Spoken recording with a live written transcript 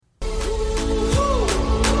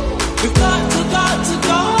We've got to go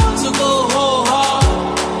hard.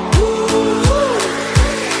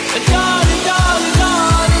 And darling, go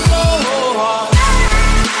hard.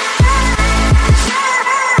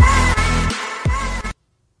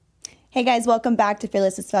 Hey guys, welcome back to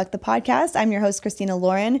Fearless as Fuck, the podcast. I'm your host, Christina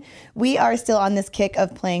Lauren. We are still on this kick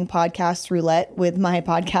of playing podcast roulette with my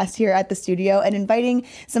podcast here at the studio and inviting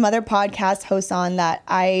some other podcast hosts on that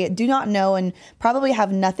I do not know and probably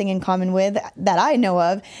have nothing in common with that I know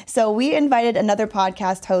of. So we invited another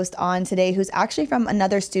podcast host on today who's actually from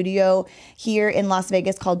another studio here in Las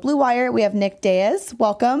Vegas called Blue Wire. We have Nick Diaz.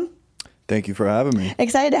 Welcome. Thank you for having me.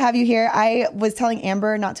 Excited to have you here. I was telling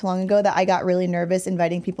Amber not too long ago that I got really nervous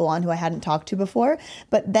inviting people on who I hadn't talked to before.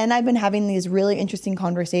 But then I've been having these really interesting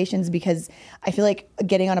conversations because I feel like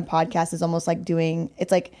getting on a podcast is almost like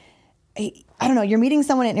I don't know, you're meeting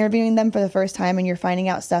someone and interviewing them for the first time and you're finding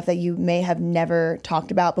out stuff that you may have never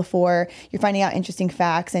talked about before. You're finding out interesting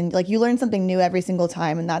facts and like you learn something new every single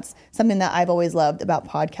time. And that's something that I've always loved about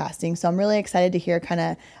podcasting. So I'm really excited to hear kind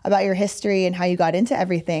of about your history and how you got into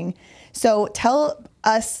everything. So tell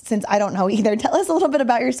us, since I don't know either, tell us a little bit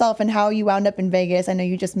about yourself and how you wound up in Vegas. I know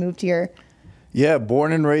you just moved here. Yeah,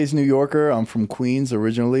 born and raised New Yorker. I'm from Queens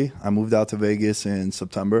originally. I moved out to Vegas in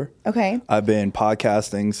September. Okay. I've been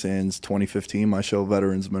podcasting since 2015. My show,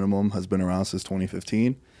 Veterans Minimum, has been around since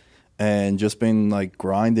 2015. And just been like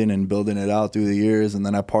grinding and building it out through the years. And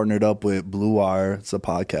then I partnered up with Blue Wire. It's a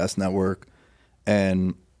podcast network.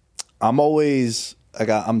 And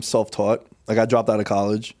I'm self-taught. Like I dropped out of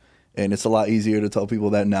college. And it's a lot easier to tell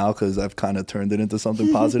people that now because I've kind of turned it into something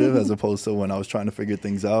positive as opposed to when I was trying to figure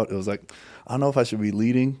things out. It was like, I don't know if I should be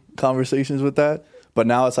leading conversations with that. But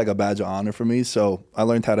now it's like a badge of honor for me. So I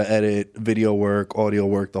learned how to edit, video work, audio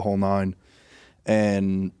work, the whole nine.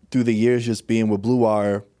 And through the years just being with Blue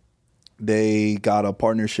Wire, they got a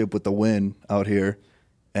partnership with The Win out here.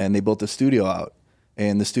 And they built a studio out.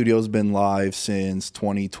 And the studio's been live since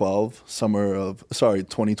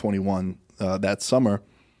 2021, that summer.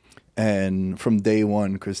 And from day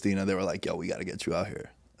one, Christina, they were like, yo, we got to get you out here.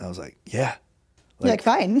 I was like, yeah. You're like,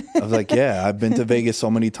 fine. I was like, yeah, I've been to Vegas so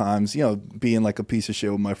many times, you know, being like a piece of shit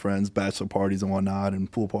with my friends, bachelor parties and whatnot, and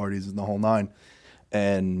pool parties and the whole nine.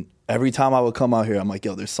 And every time I would come out here, I'm like,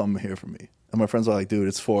 yo, there's something here for me. And my friends are like, dude,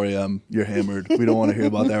 it's 4 a.m. You're hammered. We don't want to hear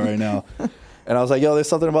about that right now. And I was like, yo, there's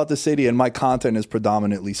something about the city. And my content is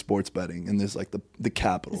predominantly sports betting. And there's like the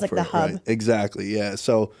capital. It's like the hub. Right? Exactly, yeah.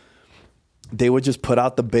 So they would just put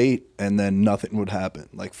out the bait and then nothing would happen,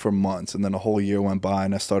 like for months. And then a whole year went by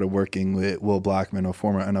and I started working with Will Blackman, a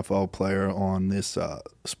former NFL player, on this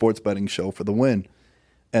sports betting show for The Win.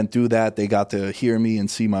 And through that, they got to hear me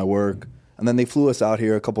and see my work. And then they flew us out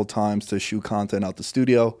here a couple times to shoot content out the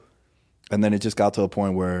studio. And then it just got to a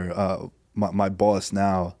point where my boss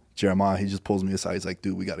now, Jeremiah, he just pulls me aside. He's like,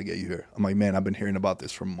 dude, we got to get you here. I'm like, man, I've been hearing about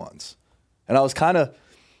this for months. And I was kind of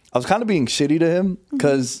being shitty to him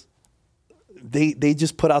because they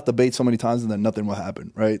just put out the bait so many times and then nothing will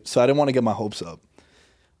happen, right? So I didn't want to get my hopes up.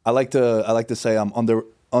 I like to say I'm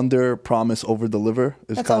under promise, over deliver.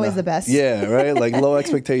 That's always the best. Yeah, right? Like low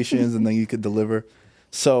expectations and then you could deliver.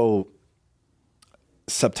 So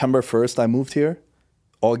September 1st, I moved here.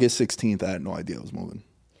 August 16th, I had no idea I was moving.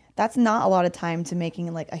 That's not a lot of time to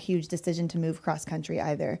making like a huge decision to move cross country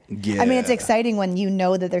either. Yeah. I mean, it's exciting when you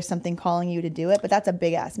know that there's something calling you to do it, but that's a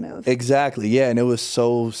big ass move. Exactly. Yeah. And it was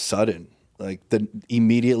so sudden. Like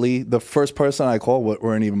immediately, the first person I called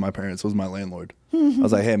weren't even my parents. It was my landlord. I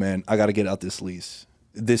was like, hey, man, I got to get out this lease.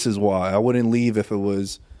 This is why. I wouldn't leave if it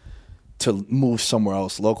was to move somewhere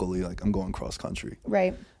else locally. Like I'm going cross country.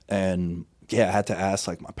 Right. And yeah, I had to ask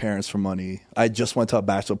like my parents for money. I just went to a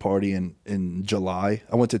bachelor party in July.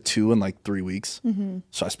 I went to 2 in like 3 weeks.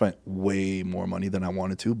 So I spent way more money than I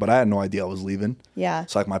wanted to, but I had no idea I was leaving. Yeah.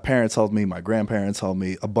 So like my parents helped me, my grandparents helped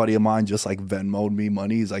me. A buddy of mine just like Venmo'd me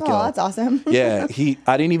money. He's like, yo, that's awesome. Yeah,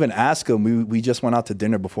 I didn't even ask him. We just went out to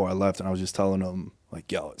dinner before I left and I was just telling him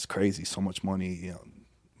like, yo, it's crazy. So much money, you know,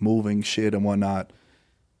 moving shit and whatnot.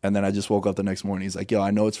 And then I just woke up the next morning. He's like, yo,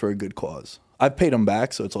 I know it's for a good cause. I've paid him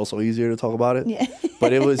back, so it's also easier to talk about it. Yeah.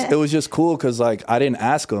 But it was just cool because like I didn't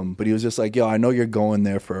ask him, but he was just like, yo, I know you're going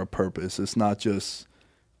there for a purpose. It's not just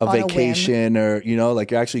a vacation or, you know,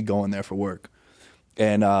 like you're actually going there for work.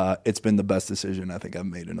 And it's been the best decision I think I've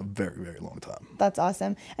made in a very, very long time. That's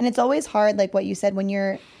awesome. And it's always hard, like what you said, when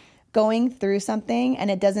you're going through something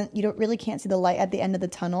and you don't really can't see the light at the end of the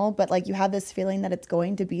tunnel, but like you have this feeling that it's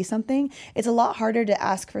going to be something. It's a lot harder to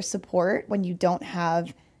ask for support when you don't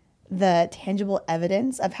have the tangible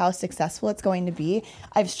evidence of how successful it's going to be.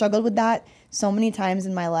 I've struggled with that so many times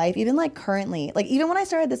in my life, even like currently, like even when I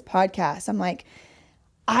started this podcast, I'm like,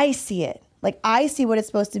 I see it. Like, I see what it's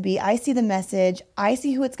supposed to be. I see the message. I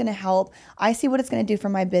see who it's going to help. I see what it's going to do for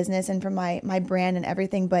my business and for my brand and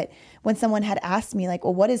everything. But when someone had asked me, like,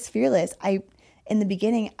 well, what is Fearless? In the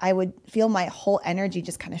beginning, I would feel my whole energy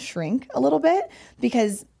just kind of shrink a little bit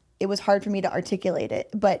because it was hard for me to articulate it.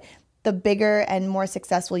 But the bigger and more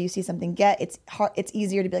successful you see something get, it's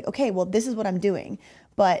easier to be like, okay, well, this is what I'm doing.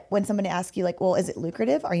 But when somebody asks you, like, well, is it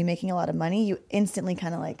lucrative? Are you making a lot of money? You instantly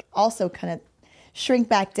kind of like also kind of shrink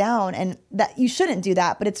back down, and that you shouldn't do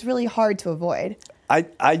that, but it's really hard to avoid.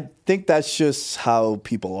 I think that's just how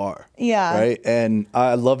people are. Yeah. Right. And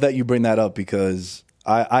I love that you bring that up because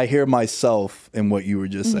I hear myself in what you were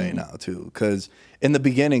just saying now too. Because in the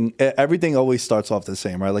beginning, everything always starts off the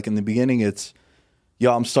same, right? Like in the beginning, it's,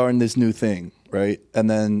 yo, I'm starting this new thing, right? And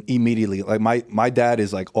then immediately, like my dad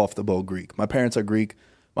is like off the boat Greek. My parents are Greek.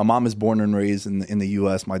 My mom is born and raised in the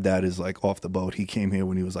U.S. My dad is like off the boat. He came here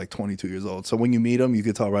when he was like 22 years old. So when you meet him, you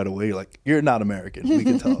can tell right away, you're like, you're not American. We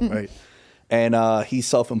can tell, right? And he's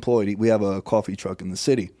self-employed. We have a coffee truck in the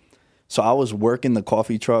city. So I was working the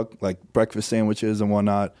coffee truck, like breakfast sandwiches and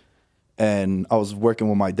whatnot. And I was working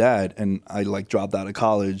with my dad, and I like dropped out of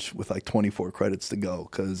college with like 24 credits to go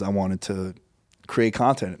because I wanted to create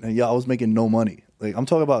content. And yeah, I was making no money. Like I'm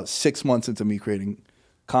talking about 6 months into me creating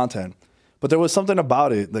content. But there was something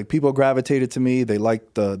about it. Like people gravitated to me. They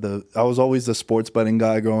liked I was always the sports betting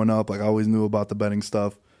guy growing up. Like I always knew about the betting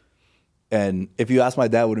stuff. And if you ask my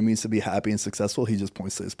dad what it means to be happy and successful, he just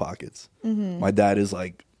points to his pockets. My dad is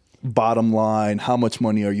like, bottom line, how much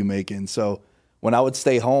money are you making? So when I would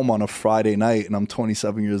stay home on a Friday night and I'm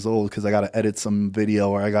 27 years old because I got to edit some video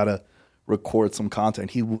or I got to record some content,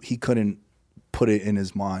 he couldn't put it in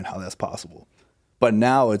his mind how that's possible. But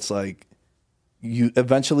now it's like, you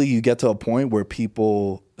eventually get to a point where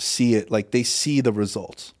people see it, like they see the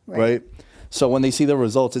results, right? So when they see the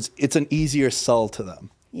results, it's an easier sell to them.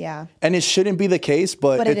 Yeah. And it shouldn't be the case,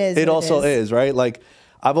 but it also is, right? Like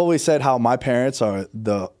I've always said how my parents are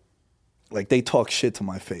they talk shit to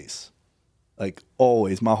my face. Like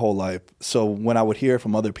always, my whole life. So when I would hear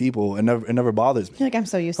from other people, it never bothers me. You're like, I'm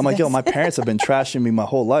so used to I'm like, this. yo, my parents have been trashing me my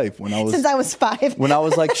whole life since I was 5. When I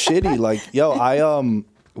was like shitty, like, yo,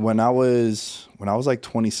 when I was like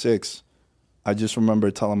 26, I just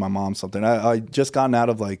remember telling my mom something. I just gotten out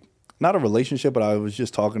of like, not a relationship, but I was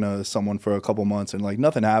just talking to someone for a couple months and like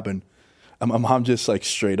nothing happened. And my mom just like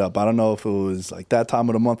straight up, I don't know if it was like that time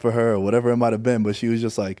of the month for her or whatever it might have been, but she was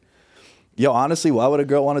just like, yo, honestly, why would a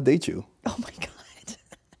girl want to date you? Oh my God.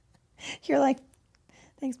 You're like,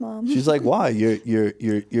 thanks, Mom. She's like, why?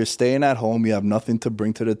 You're staying at home. You have nothing to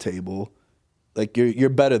bring to the table. Like you're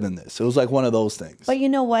better than this. It was like one of those things. But you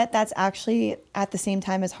know what? That's actually, at the same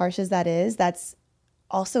time, as harsh as that is, that's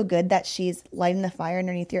also good that she's lighting the fire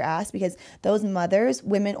underneath your ass, because those mothers,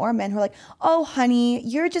 women or men, who are like, oh, honey,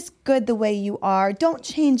 you're just good the way you are. Don't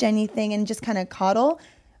change anything, and just kind of coddle.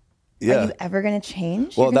 Yeah. Are you ever going to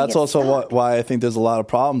change? Well, that's also why I think there's a lot of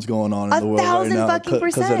problems going on in the world right now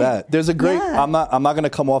because of that. There's a great, I'm not going to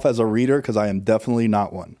come off as a reader because I am definitely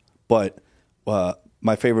not one. But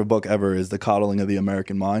my favorite book ever is The Coddling of the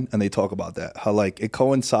American Mind. And they talk about that, how like it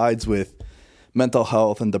coincides with mental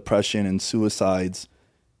health and depression and suicides.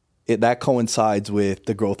 That coincides with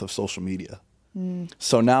the growth of social media.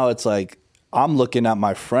 So now it's like, I'm looking at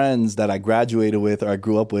my friends that I graduated with or I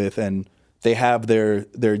grew up with, and they have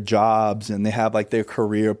their jobs and they have like their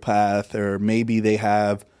career path, or maybe they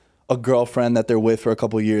have a girlfriend that they're with for a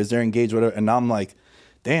couple of years. They're engaged with her. And I'm like,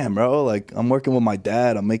 damn, bro, like I'm working with my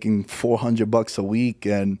dad. I'm making $400 a week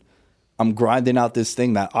and I'm grinding out this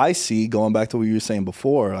thing that I see, going back to what you were saying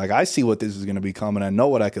before. Like I see what this is going to become and I know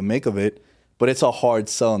what I can make of it, but it's a hard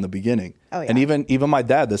sell in the beginning. Oh, yeah. And even my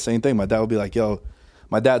dad, the same thing. My dad would be like, yo,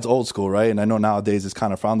 my dad's old school, right? And I know nowadays it's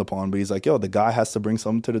kind of frowned upon, but he's like, yo, the guy has to bring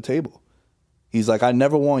something to the table. He's like, I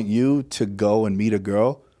never want you to go and meet a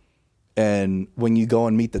girl, and when you go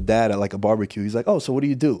and meet the dad at like a barbecue, he's like, oh, so what do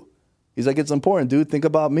you do? He's like, it's important, dude. Think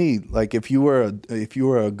about me. Like if you were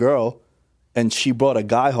a girl and she brought a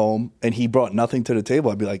guy home and he brought nothing to the table,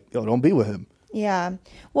 I'd be like, yo, don't be with him. Yeah.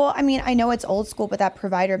 Well, I mean, I know it's old school, but that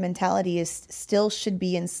provider mentality still should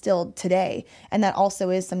be instilled today. And that also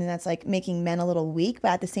is something that's like making men a little weak.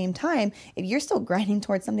 But at the same time, if you're still grinding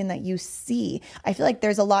towards something that you see, I feel like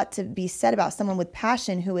there's a lot to be said about someone with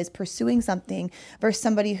passion who is pursuing something versus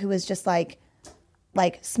somebody who is just like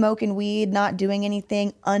smoking weed, not doing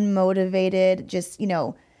anything, unmotivated, just,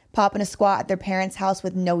 popping a squat at their parents' house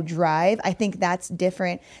with no drive. I think that's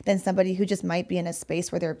different than somebody who just might be in a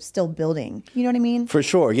space where they're still building. You know what I mean? For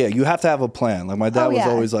sure. Yeah. You have to have a plan. Like my dad was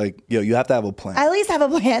always like, yo, you have to have a plan. At least have a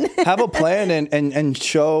plan. Have a plan and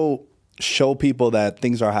show people that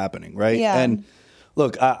things are happening. Right. Yeah. And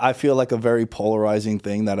Look, I feel like a very polarizing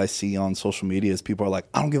thing that I see on social media is people are like,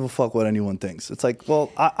 I don't give a fuck what anyone thinks. It's like,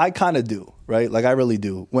 well, I kind of do, right? Like I really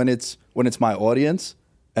do. When it's my audience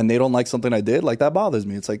and they don't like something I did, like that bothers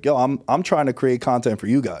me. It's like, yo, I'm trying to create content for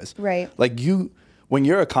you guys. Right. Like when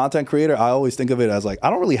you're a content creator, I always think of it as like, I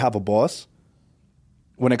don't really have a boss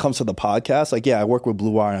when it comes to the podcast. Like, yeah, I work with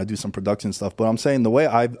Blue Wire and I do some production stuff, but I'm saying the way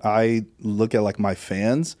I look at like my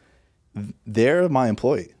fans, they're my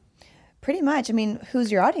employee. Pretty much. I mean,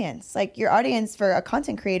 who's your audience? Like your audience for a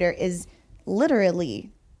content creator is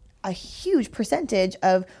literally a huge percentage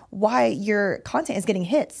of why your content is getting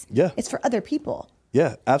hits. Yeah. It's for other people.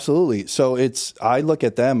 Yeah, absolutely. So I look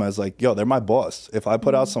at them as like, yo, they're my boss. If I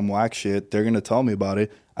put out some whack shit, they're going to tell me about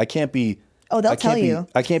it. I can't be. Oh, they'll tell you.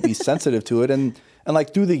 I can't be sensitive to it. And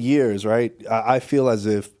like through the years, right, I feel as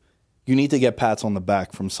if you need to get pats on the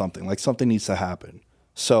back from something. Like something needs to happen.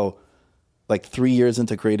 So like 3 years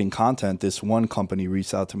into creating content, this one company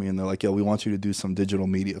reached out to me and they're like, yo, we want you to do some digital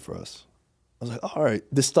media for us. I was like, all right,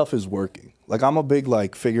 this stuff is working. Like I'm a big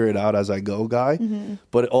like figure it out as I go guy,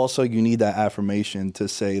 but also you need that affirmation to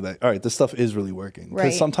say that, all right, this stuff is really working. Because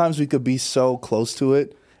Right. sometimes we could be so close to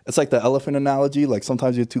it. It's like the elephant analogy. Like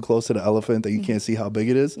sometimes you're too close to the elephant that you can't see how big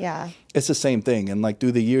it is. Yeah. It's the same thing. And like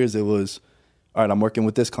through the years, it was, all right, I'm working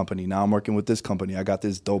with this company. Now I'm working with this company. I got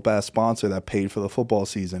this dope ass sponsor that paid for the football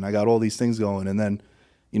season. I got all these things going. And then,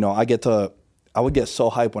 you know, I would get so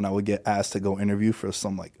hyped when I would get asked to go interview for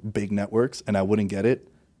some like big networks and I wouldn't get it.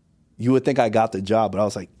 You would think I got the job, but I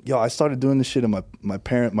was like, yo, I started doing this shit in my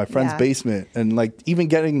friend's Yeah. basement. And like even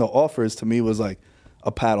getting the offers to me was like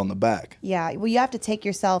a pat on the back. Yeah, well, you have to take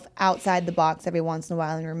yourself outside the box every once in a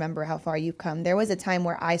while and remember how far you've come. There was a time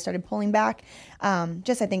where I started pulling back.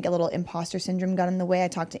 Just I think a little imposter syndrome got in the way. I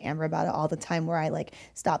talk to Amber about it all the time where I like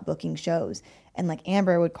stopped booking shows. And like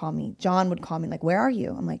Amber would call me, John would call me, like, where are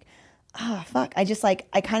you? I'm like, fuck.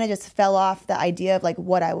 I kind of just fell off the idea of like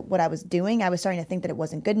what I was doing. I was starting to think that it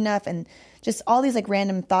wasn't good enough. And just all these like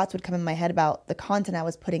random thoughts would come in my head about the content I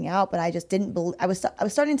was putting out, but I just didn't believe, I was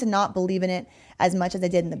starting to not believe in it as much as I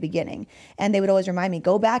did in the beginning. And they would always remind me,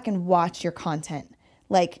 go back and watch your content.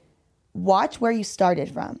 Like watch where you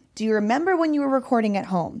started from. Do you remember when you were recording at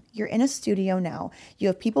home? You're in a studio now. You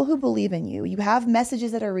have people who believe in you. You have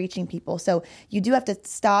messages that are reaching people. So you do have to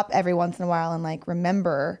stop every once in a while and like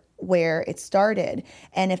remember where it started.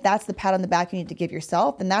 And if that's the pat on the back you need to give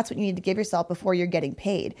yourself, then that's what you need to give yourself before you're getting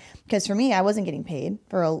paid. Because for me, I wasn't getting paid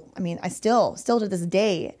I still to this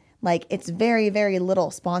day, like it's very, very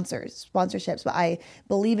little sponsorships, but I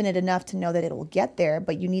believe in it enough to know that it will get there,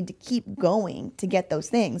 but you need to keep going to get those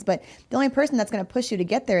things. But the only person that's going to push you to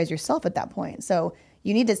get there is yourself at that point. So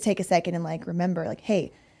you need to take a second and like remember like,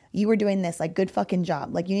 hey, you were doing this, like good fucking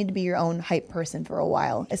job. Like you need to be your own hype person for a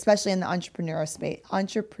while, especially in the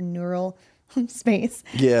entrepreneurial space.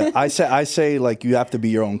 Yeah, I say like you have to be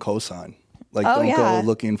your own cosign. Like don't yeah. go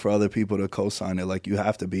looking for other people to co-sign it. Like you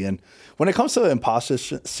have to be. And when it comes to imposter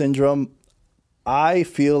syndrome, I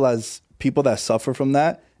feel as people that suffer from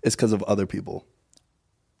that is because of other people.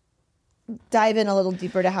 Dive in a little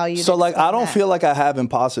deeper to how you. So like I don't that. feel like I have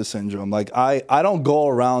imposter syndrome. Like I don't go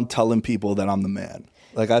around telling people that I'm the man.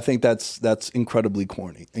 Like I think that's incredibly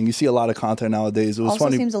corny. And you see a lot of content nowadays. It was also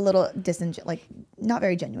funny. Seems a little like not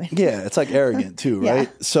very genuine. Yeah, it's like arrogant too, right?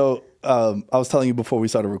 Yeah. So I was telling you before we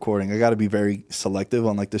started recording, I got to be very selective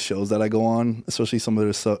on like the shows that I go on, especially some of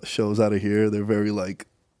the shows out of here. They're very like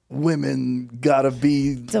women gotta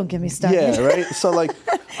be. Don't get me started. Yeah, right. So like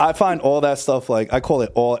I find all that stuff like I call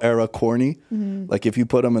it all era corny. Mm-hmm. Like if you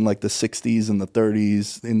put them in like the 60s and the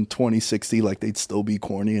 30s in 2060, like they'd still be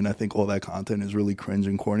corny. And I think all that content is really cringe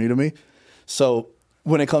and corny to me. So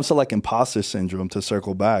when it comes to like imposter syndrome, to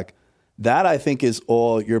circle back, that I think is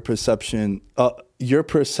all your perception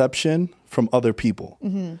from other people.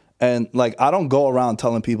 Mm-hmm. And like I don't go around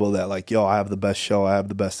telling people that like, yo, I have the best show, I have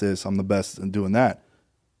the best this, I'm the best in doing that.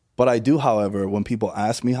 But I do, however, when people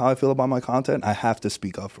ask me how I feel about my content, I have to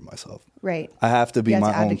speak up for myself. Right. I have to be my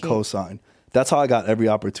own advocate. cosign. That's how I got every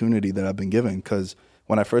opportunity that I've been given. Because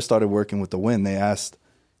when I first started working with The Win, they asked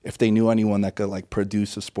if they knew anyone that could like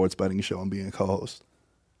produce a sports betting show and be a co-host.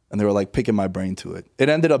 And they were like picking my brain to it. It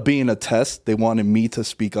ended up being a test. They wanted me to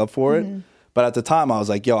speak up for it. But at the time, I was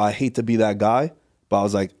like, yo, I hate to be that guy. But I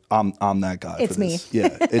was like, I'm that guy. It's for me. this.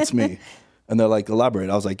 Yeah, it's me. And they're like, elaborate.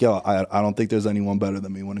 I was like, yo, I don't think there's anyone better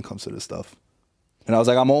than me when it comes to this stuff. And I was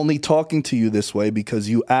like, I'm only talking to you this way because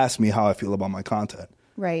you asked me how I feel about my content.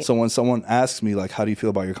 Right. So when someone asks me, like, how do you feel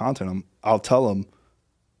about your content? I'll tell them,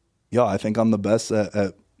 yo, I think I'm the best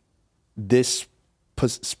at this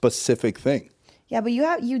specific thing. Yeah, but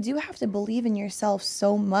you do have to believe in yourself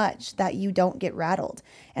so much that you don't get rattled.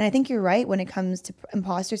 And I think you're right when it comes to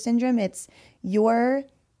imposter syndrome. It's your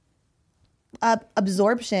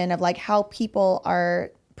absorption of like how people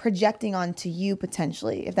are projecting onto you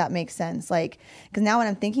potentially, if that makes sense. Like, because now when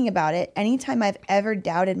I'm thinking about it, anytime I've ever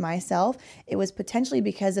doubted myself, it was potentially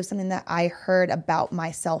because of something that I heard about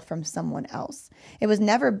myself from someone else. It was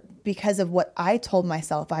never because of what I told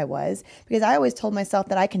myself I was, because I always told myself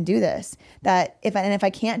that I can do this, that if I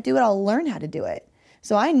can't do it, I'll learn how to do it.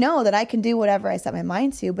 So I know that I can do whatever I set my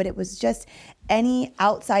mind to, but it was just any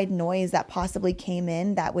outside noise that possibly came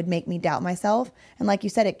in that would make me doubt myself. And like you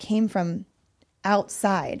said, it came from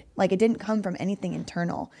outside. Like, it didn't come from anything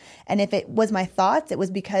internal. And if it was my thoughts, it was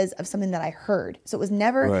because of something that I heard. So it was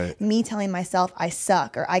never me telling myself I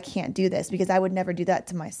suck or I can't do this, because I would never do that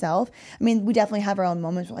to myself. I mean, we definitely have our own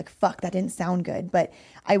moments where like, fuck, that didn't sound good. But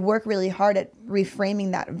I work really hard at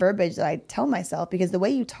reframing that verbiage that I tell myself, because the way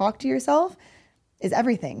you talk to yourself is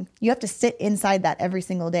everything. You have to sit inside that every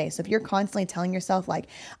single day. So if you're constantly telling yourself like,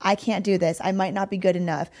 I can't do this, I might not be good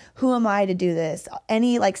enough, who am I to do this?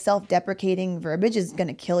 Any like self-deprecating verbiage is going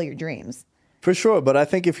to kill your dreams. For sure. But I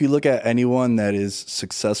think if you look at anyone that is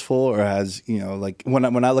successful or has, you know, like when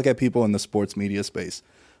I look at people in the sports media space,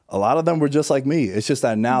 a lot of them were just like me. It's just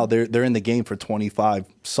that now they're in the game for 25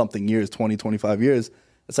 something years, 20, 25 years.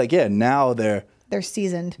 It's like, yeah, now they're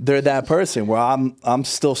seasoned. They're that person where I'm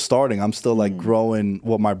still starting. I'm still like growing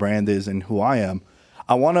what my brand is and who I am.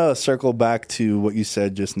 I want to circle back to what you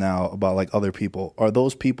said just now about like other people. Are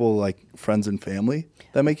those people like friends and family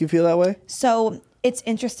that make you feel that way? So it's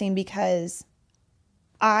interesting because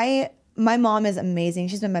my mom is amazing.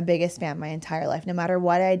 She's been my biggest fan my entire life. No matter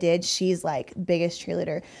what I did, she's like biggest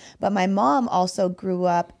cheerleader. But my mom also grew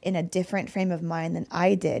up in a different frame of mind than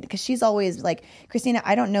I did, because she's always like, Christina,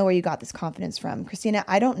 I don't know where you got this confidence from. Christina,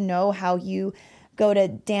 I don't know how you go to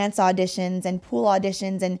dance auditions and pool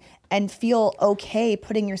auditions and feel okay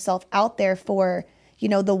putting yourself out there for, you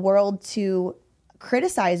know, the world to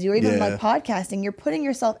criticize you, or even like podcasting. You're putting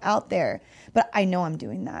yourself out there. But I know I'm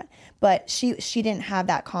doing that. But she didn't have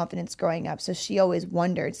that confidence growing up, so she always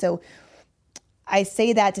wondered. So I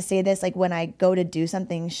say that to say this, like when I go to do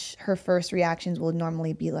something, her first reactions will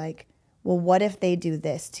normally be like, well, what if they do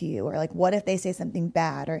this to you? Or like, what if they say something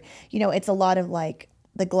bad? Or, you know, it's a lot of like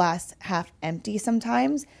the glass half empty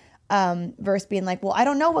sometimes, versus being like, well, I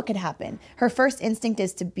don't know what could happen. Her first instinct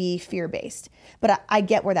is to be fear-based. But I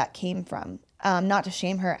get where that came from. Not to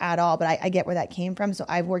shame her at all, but I get where that came from. So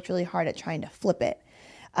I've worked really hard at trying to flip it.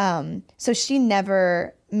 So she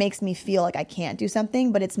never makes me feel like I can't do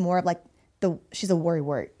something, but it's more of like she's a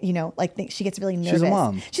worrywart, you know, like she gets really nervous. She's a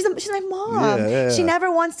mom. She's my mom. Yeah. She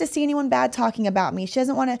never wants to see anyone bad talking about me. She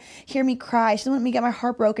doesn't want to hear me cry. She doesn't want me to get my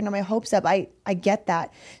heart broken or my hopes up. I get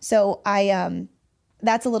that. So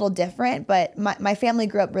that's a little different, but my family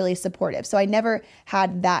grew up really supportive. So I never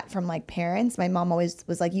had that from like parents. My mom always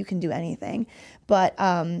was like, you can do anything. But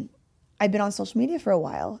I've been on social media for a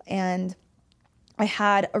while, and I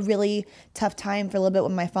had a really tough time for a little bit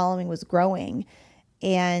when my following was growing.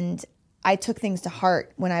 And I took things to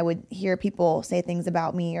heart when I would hear people say things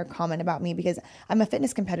about me or comment about me, because I'm a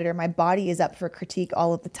fitness competitor. My body is up for critique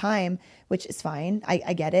all of the time, which is fine.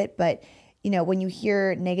 I get it. But, you know, when you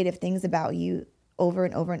hear negative things about you over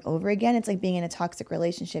and over and over again, it's like being in a toxic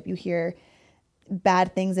relationship. You hear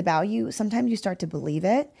bad things about you. Sometimes you start to believe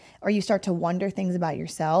it, or you start to wonder things about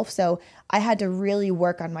yourself. So I had to really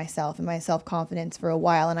work on myself and my self-confidence for a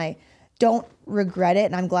while, and I don't regret it.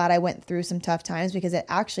 And I'm glad I went through some tough times, because it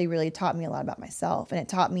actually really taught me a lot about myself, and it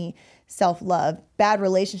taught me self-love. Bad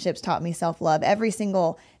relationships taught me self-love. Every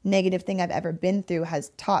single negative thing I've ever been through has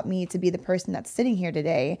taught me to be the person that's sitting here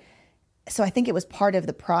today. So I think it was part of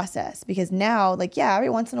the process, because now, like, yeah, every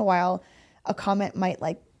once in a while, a comment might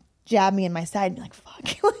like jab me in my side and be like,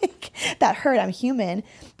 fuck, like that hurt. I'm human.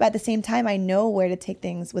 But at the same time, I know where to take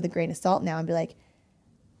things with a grain of salt now and be like,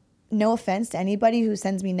 no offense to anybody who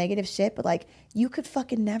sends me negative shit, but like, you could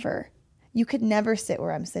never sit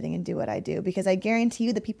where I'm sitting and do what I do, because I guarantee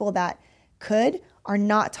you the people that could are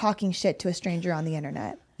not talking shit to a stranger on the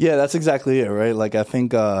internet. Yeah, that's exactly it, right? Like, I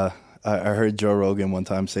think I heard Joe Rogan one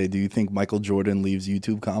time say, do you think Michael Jordan leaves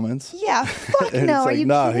YouTube comments? Yeah, fuck no. Are you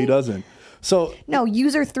kidding? He doesn't. So no,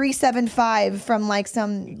 user 375 from like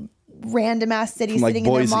some random ass city like sitting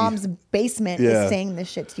Boise in their mom's basement is saying this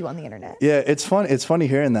shit to you on the internet. Yeah, it's fun. It's funny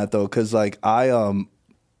hearing that though, because like I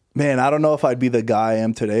Man, I don't know if I'd be the guy I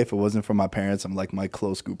am today if it wasn't for my parents and like my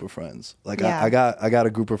close group of friends. Like Yeah. I got a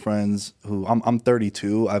group of friends who I'm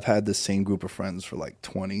 32. I've had the same group of friends for like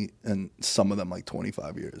 20 and some of them like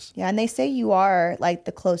 25 years. Yeah, and they say you are like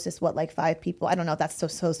the closest, like 5 people. I don't know if that's so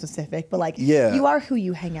specific, but like Yeah. you are who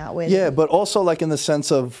you hang out with. Yeah, but also like in the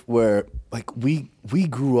sense of where like we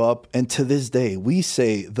grew up and to this day we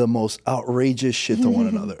say the most outrageous shit to one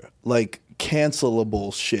another. Like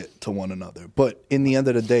cancelable shit to one another. But in the end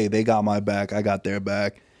of the day, they got my back, I got their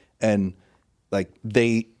back, and like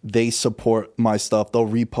they support my stuff. They'll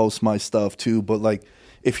repost my stuff too. But like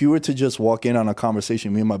if you were to just walk in on a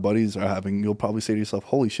conversation me and my buddies are having, you'll probably say to yourself,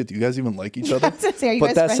 holy shit, do you guys even like each other? I was gonna say, are you But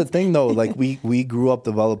guys that's friends? the thing though, like we grew up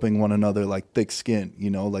developing one another like thick skin, you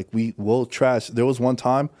know, like we'll trash. There was one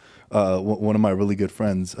time, one of my really good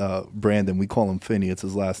friends, Brandon, we call him Finney, it's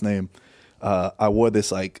his last name. I wore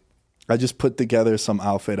this like, I just put together some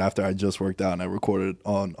outfit after I just worked out and I recorded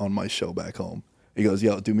on my show back home. He goes,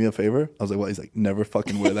 yo, do me a favor. I was like, what? He's like, never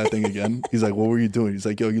fucking wear that thing again. He's like, what were you doing? He's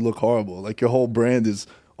like, yo, you look horrible. Like your whole brand is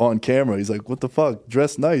on camera. He's like, what the fuck?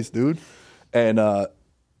 Dress nice, dude. And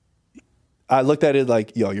I looked at it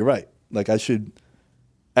like, yo, you're right. Like I should,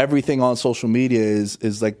 everything on social media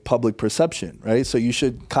is like public perception, right? So you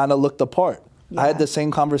should kind of look the part. I had Yeah. the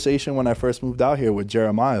same conversation when I first moved out here with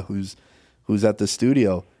Jeremiah, who's at the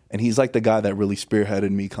studio. And he's like the guy that really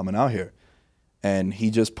spearheaded me coming out here. And he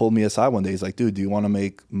just pulled me aside one day. He's like, dude, do you want to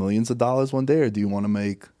make millions of dollars one day or do you want to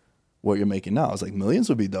make what you're making now? I was like, millions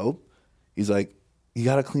would be dope. He's like, you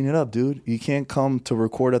got to clean it up, dude. You can't come to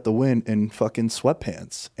record at the Win in fucking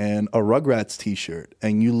sweatpants and a Rugrats t-shirt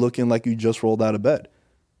and you looking like you just rolled out of bed.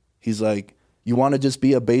 He's like, you want to just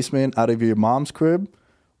be a basement out of your mom's crib?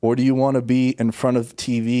 Or do you want to be in front of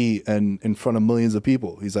TV and in front of millions of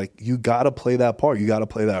people? He's like, you got to play that part. You got to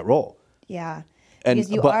play that role. Yeah. And-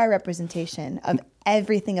 Because you but- are a representation of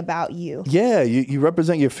everything about you. Yeah, you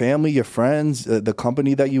represent your family, your friends, the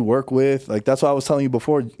company that you work with. Like that's what I was telling you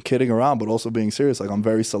before, kidding around, but also being serious. Like I'm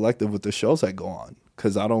very selective with the shows that go on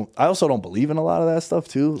because I also don't believe in a lot of that stuff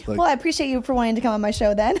too. Like, Well, I appreciate you for wanting to come on my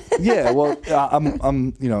show then. yeah, well,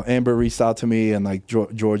 I'm you know, Amber reached out to me and like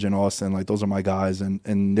George and Austin, like those are my guys,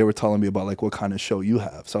 and they were telling me about like what kind of show you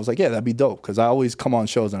have. So I was like, yeah, that'd be dope because I always come on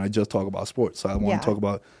shows and I just talk about sports. So I want Yeah. to talk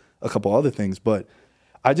about a couple other things, but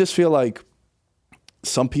I just feel like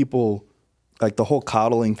some people, like the whole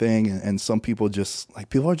coddling thing, and some people just like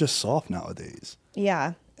people are just soft nowadays.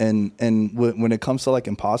 Yeah. And when it comes to like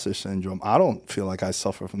imposter syndrome, I don't feel like I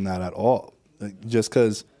suffer from that at all. Like, just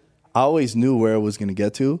because I always knew where it was going to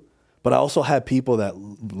get to, but I also had people that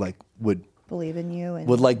like would Believe in you and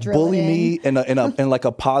like drill it bully in. me in like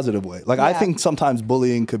a positive way. Like I Yeah. think sometimes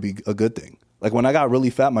bullying could be a good thing. Like when I got really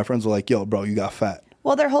fat, my friends were like, "Yo, bro, you got fat."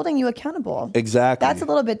 Well, they're holding you accountable. Exactly. That's a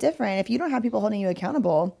little bit different. If you don't have people holding you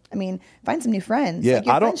accountable, I mean, find some new friends. Yeah, like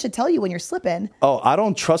your I don't- friends should tell you when you're slipping. Oh, I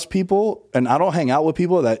don't trust people, and I don't hang out with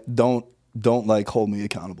people that don't like hold me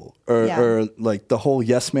accountable or Yeah. or like the whole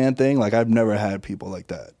yes man thing. Like I've never had people like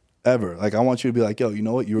that ever. Like I want you to be like, yo, you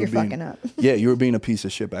know what? You were You're being fucking up. Yeah, you were being a piece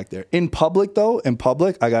of shit back there. In public though,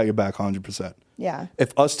 I got your back 100%. Yeah.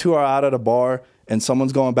 If us two are out at a bar and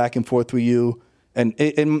someone's going back and forth with you, and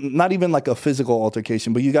not even like a physical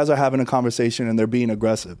altercation, but you guys are having a conversation and they're being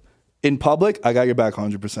aggressive. In public, I got your back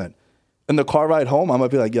 100%. In the car ride home, I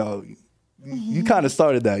might be like, yo, you kind of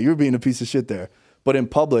started that. You were being a piece of shit there. But in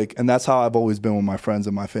public, and that's how I've always been with my friends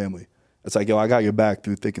and my family. It's like, yo, I got your back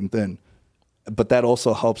through thick and thin. But that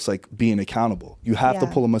also helps like being accountable. You have to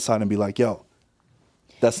Yeah. pull them aside and be like, yo,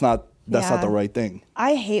 that's not Yeah. the right thing.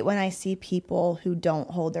 I hate when I see people who don't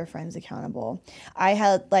hold their friends accountable.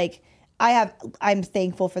 I'm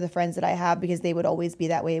thankful for the friends that I have because they would always be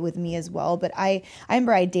that way with me as well. But I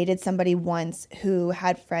remember I dated somebody once who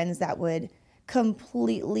had friends that would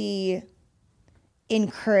completely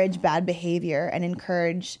encourage bad behavior and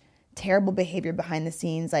encourage terrible behavior behind the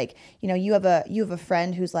scenes. Like, you know, you have a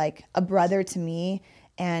friend who's like a brother to me,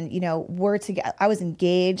 and you know, we're together. I was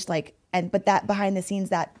engaged, like, but that behind the scenes,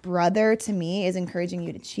 that brother to me is encouraging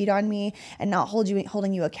you to cheat on me and not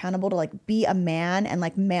holding you accountable to like be a man and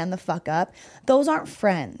like man the fuck up. Those aren't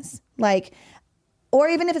friends. Like, or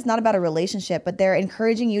even if it's not about a relationship, but they're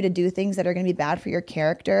encouraging you to do things that are going to be bad for your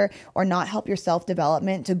character or not help your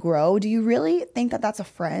self-development to grow. Do you really think that that's a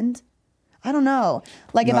friend? I don't know.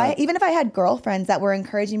 Like No. if I had girlfriends that were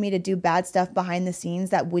encouraging me to do bad stuff behind the scenes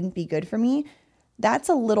that wouldn't be good for me, that's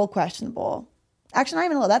a little questionable. Actually, not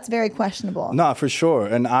even a little. That's very questionable. No, for sure.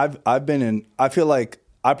 And I've been in. I feel like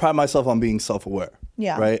I pride myself on being self-aware.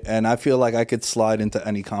 Yeah. Right. And I feel like I could slide into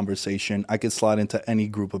any conversation. I could slide into any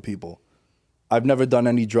group of people. I've never done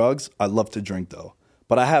any drugs. I love to drink though.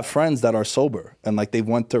 But I have friends that are sober and like they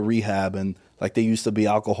went to rehab and like they used to be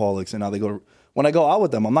alcoholics and now they go. When I go out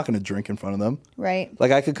with them, I'm not going to drink in front of them. Right.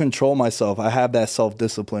 Like I could control myself. I have that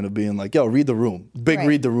self-discipline of being like, yo, read the room. Big Right.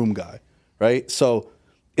 read the room guy. Right. So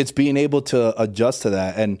it's being able to adjust to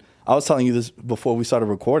that. And I was telling you this before we started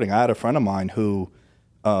recording. I had a friend of mine who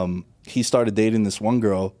he started dating this one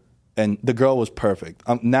girl and the girl was perfect.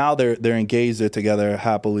 Now they're engaged. They're together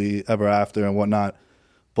happily ever after and whatnot.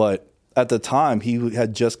 But at the time, he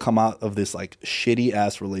had just come out of this like shitty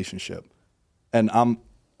ass relationship. And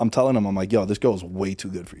I'm telling him, I'm like, yo, this girl is way too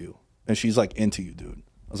good for you. And she's like into you, dude.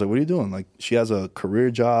 I was like, what are you doing? Like, she has a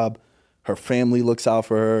career job. Her family looks out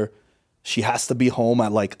for her. She has to be home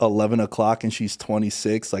at like 11 o'clock and she's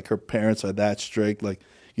 26. Like, her parents are that strict. Like,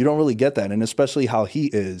 you don't really get that. And especially how he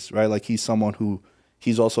is, right? Like, he's someone who,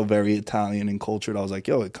 he's also very Italian and cultured. I was like,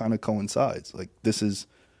 yo, it kind of coincides. Like, this is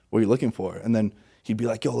what you're looking for. And then he'd be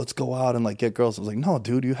like, yo, let's go out and like get girls. I was like, no,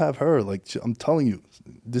 dude, you have her. Like, I'm telling you,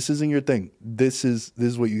 this isn't your thing. This is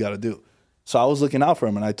what you got to do. So I was looking out for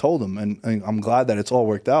him and I told him, and I'm glad that it's all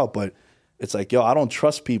worked out. But it's like, yo, I don't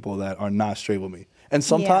trust people that are not straight with me. And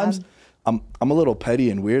sometimes I'm a little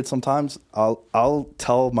petty and weird. Sometimes I'll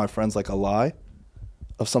tell my friends like a lie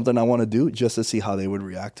of something I want to do just to see how they would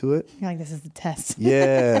react to it. You're like, this is the test.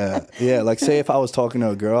 Yeah. Like, say if I was talking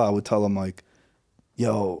to a girl, I would tell them like,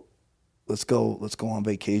 yo, let's go on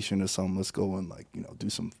vacation or something. Let's go and like, you know, do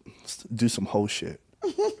some whole shit.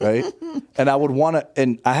 Right. And I would want to,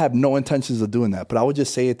 and I have no intentions of doing that, but I would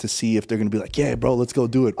just say it to see if they're going to be like, yeah, bro, let's go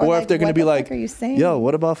do it. Or like, if they're going to be like, are you saying? yo,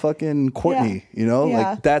 what about fucking Courtney? Yeah. You know,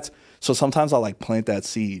 Yeah. like that's, so sometimes I'll like plant that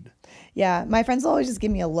seed. Yeah, my friends will always just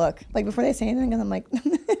give me a look, like before they say anything, because I'm like,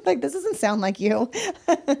 like this doesn't sound like you.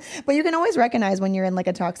 But you can always recognize when you're in like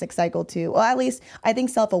a toxic cycle too. Well, at least I think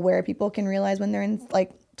self-aware people can realize when they're in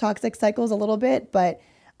like toxic cycles a little bit. But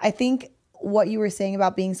I think what you were saying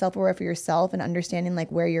about being self-aware for yourself and understanding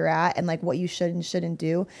like where you're at and like what you should and shouldn't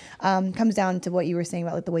do comes down to what you were saying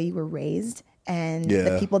about like the way you were raised and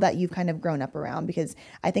the people that you've kind of grown up around, because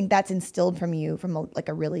I think that's instilled from you from like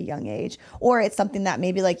a really young age. Or it's something that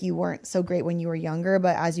maybe like you weren't so great when you were younger,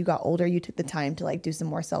 but as you got older, you took the time to like do some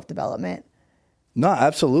more self-development. No,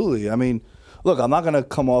 absolutely. I mean, look, I'm not going to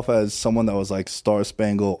come off as someone that was like star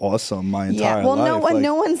spangled awesome my entire well, life.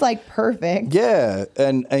 no one's like perfect. Yeah.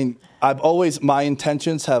 And I've always, my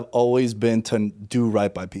intentions have always been to do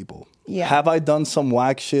right by people. Yeah. Have I done some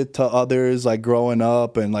whack shit to others like growing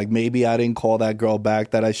up and like maybe I didn't call that girl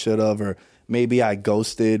back that I should have, or maybe I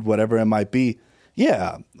ghosted, whatever it might be?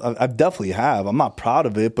 Yeah, I definitely have. I'm not proud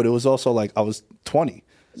of it, but it was also like I was 20.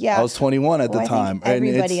 Yeah. I was 21 at the I time. think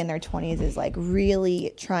everybody in their 20s is like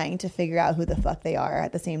really trying to figure out who the fuck they are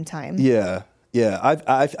at the same time. Yeah.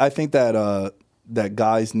 I think that that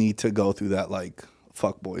guys need to go through that like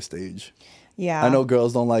fuckboy stage. Yeah. I know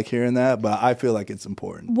girls don't like hearing that, but I feel like it's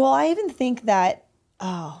important. Well, I even think that,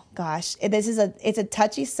 oh gosh, it's a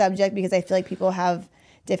touchy subject because I feel like people have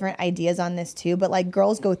different ideas on this too, but like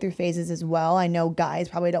girls go through phases as well. I know guys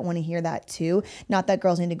probably don't want to hear that too. Not that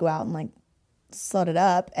girls need to go out and like slut it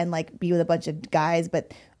up and like be with a bunch of guys,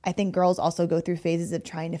 but I think girls also go through phases of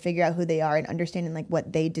trying to figure out who they are and understanding like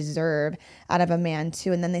what they deserve out of a man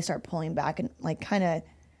too. And then they start pulling back and like kind of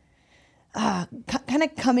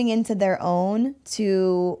coming into their own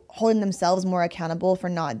to holding themselves more accountable for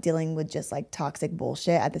not dealing with just like toxic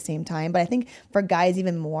bullshit at the same time. But I think for guys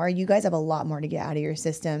even more, you guys have a lot more to get out of your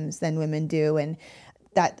systems than women do. And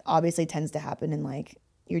that obviously tends to happen in like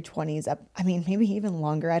your 20s up. I mean, maybe even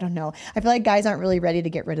longer. I don't know. I feel like guys aren't really ready to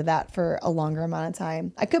get rid of that for a longer amount of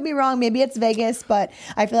time. I could be wrong. Maybe it's Vegas, but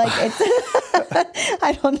I feel like it's,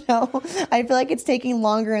 I don't know. I feel like it's taking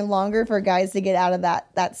longer and longer for guys to get out of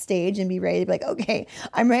that stage and be ready to be like, okay,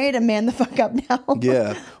 I'm ready to man the fuck up now.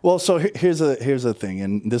 Yeah. Well, so here's a thing.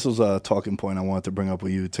 And this was a talking point I wanted to bring up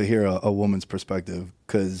with you to hear a woman's perspective,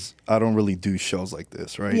 because I don't really do shows like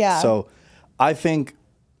this. Right. Yeah. So I think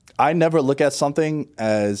I never look at something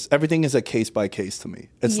as everything is a case by case to me.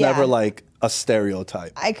 It's never like a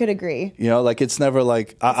stereotype. I could agree. You know, like it's never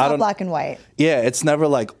like I don't black and white. Yeah, it's never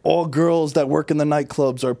like all girls that work in the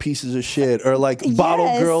nightclubs are pieces of shit, or like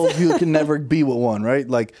bottle girls who can never be with one, right?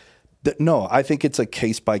 Like no, I think it's a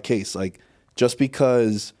case by case. Like just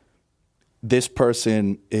because this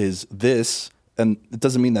person is this, and it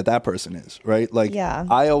doesn't mean that person is, right? Like,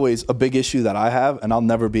 a big issue that I have, and I'll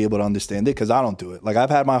never be able to understand it because I don't do it. Like, I've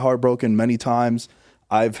had my heart broken many times.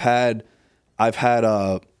 I've had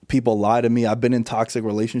people lie to me. I've been in toxic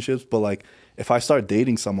relationships, but like, if I start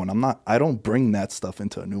dating someone, I don't bring that stuff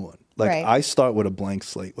into a new one. Like, I start with a blank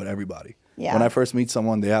slate with everybody. Yeah. When I first meet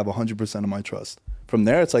someone, they have 100% of my trust. From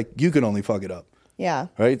there, it's like, you can only fuck it up. Yeah.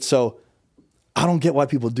 Right? So I don't get why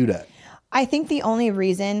people do that. I think the only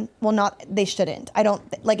reason, they shouldn't. I don't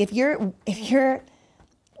like if you're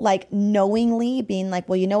like knowingly being like,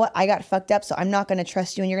 well, you know what, I got fucked up, so I'm not going to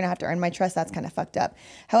trust you and you're going to have to earn my trust. That's kind of fucked up.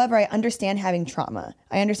 However, I understand having trauma,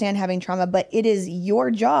 but it is your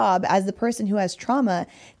job as the person who has trauma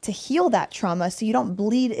to heal that trauma so you don't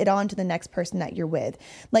bleed it on to the next person that you're with.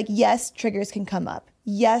 Like, yes, triggers can come up.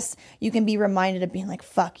 Yes, you can be reminded of being like,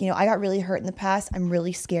 fuck, I got really hurt in the past. I'm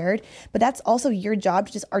really scared. But that's also your job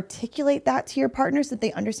to just articulate that to your partner so that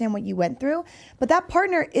they understand what you went through. But that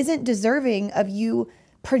partner isn't deserving of you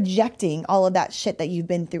projecting all of that shit that you've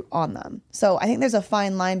been through on them. So I think there's a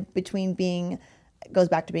fine line between goes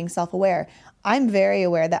back to being self-aware. I'm very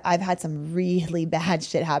aware that I've had some really bad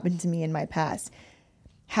shit happen to me in my past.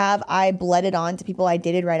 Have I bled it on to people I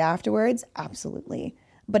dated right afterwards? Absolutely.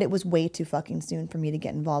 But it was way too fucking soon for me to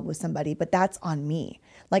get involved with somebody. But that's on me.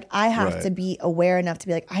 Like, I have to be aware enough to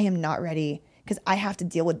be like, I am not ready because I have to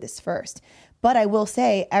deal with this first. But I will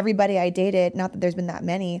say everybody I dated, not that there's been that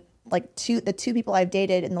many, like the two people I've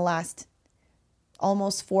dated in the last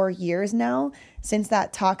almost 4 years now, since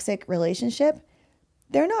that toxic relationship,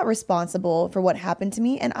 they're not responsible for what happened to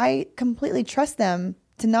me. And I completely trust them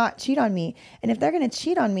to not cheat on me. And if they're going to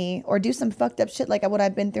cheat on me or do some fucked up shit like what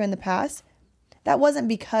I've been through in the past, that wasn't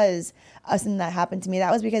because of something that happened to me.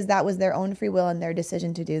 That was because that was their own free will and their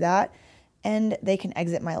decision to do that. And they can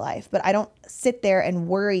exit my life. But I don't sit there and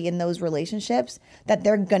worry in those relationships that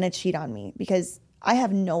they're going to cheat on me because I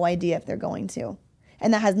have no idea if they're going to.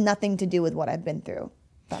 And that has nothing to do with what I've been through.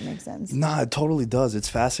 If that makes sense. Nah, it totally does. It's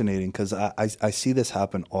fascinating because I see this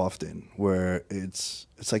happen often where it's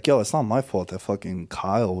like, yo, it's not my fault that fucking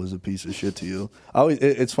Kyle was a piece of shit to you.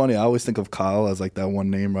 It's funny. I always think of Kyle as like that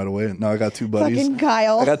one name right away. Now I got two buddies. Fucking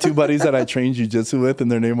Kyle. I got two buddies that I trained jiu-jitsu with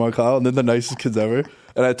and their name are Kyle and they're the nicest kids ever.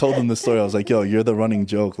 And I told them the story. I was like, yo, you're the running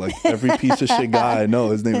joke. Like every piece of shit guy I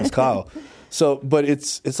know, his name is Kyle. So, but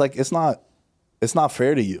it's like, it's not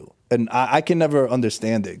fair to you. And I can never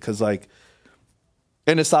understand it because like,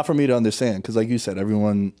 and it's not for me to understand because like you said,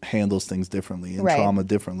 everyone handles things differently and trauma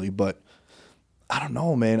differently. But I don't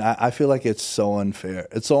know, man. I feel like it's so unfair.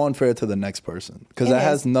 It's so unfair to the next person because that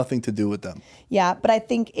has nothing to do with them. Yeah, but I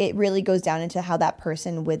think it really goes down into how that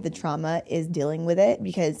person with the trauma is dealing with it.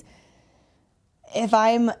 Because if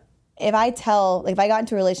I got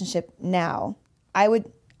into a relationship now, I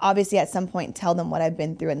would obviously at some point tell them what I've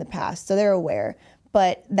been through in the past. So they're aware.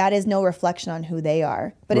 But that is no reflection on who they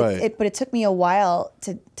are. But it took me a while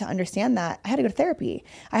to understand that. I had to go to therapy.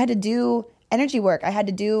 I had to do energy work. I had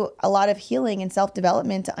to do a lot of healing and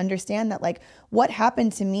self-development to understand that like what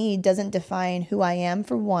happened to me doesn't define who I am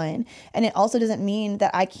for one. And it also doesn't mean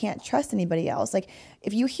that I can't trust anybody else. Like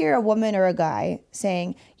if you hear a woman or a guy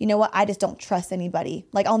saying, you know what, I just don't trust anybody.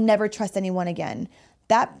 Like I'll never trust anyone again.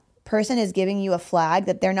 That person is giving you a flag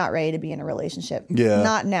that they're not ready to be in a relationship. Yeah.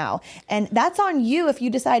 Not now. And that's on you if you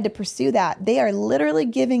decide to pursue that. They are literally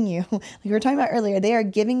giving you, like we were talking about earlier, they are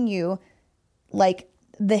giving you like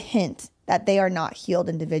the hint that they are not healed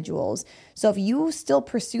individuals. So if you still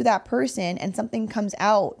pursue that person and something comes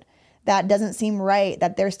out that doesn't seem right,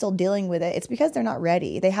 that they're still dealing with it, it's because they're not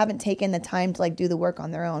ready. They haven't taken the time to like do the work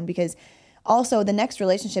on their own because also the next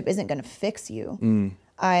relationship isn't going to fix you.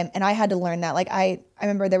 And I had to learn that. Like I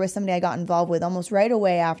remember there was somebody I got involved with almost right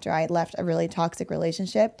away after I had left a really toxic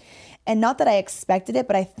relationship. And not that I expected it,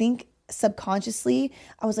 but I think subconsciously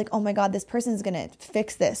I was like, oh my God, this person's going to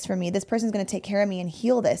fix this for me. This person's going to take care of me and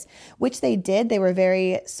heal this, which they did. They were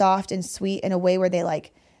very soft and sweet in a way where they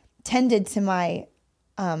like tended to my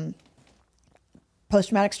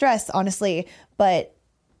post-traumatic stress, honestly. But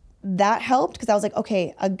that helped because I was like,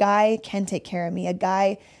 okay, a guy can take care of me. A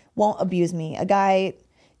guy won't abuse me. A guy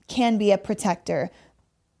can be a protector.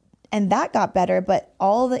 And that got better, but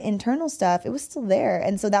all the internal stuff, it was still there.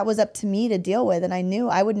 And so that was up to me to deal with. And I knew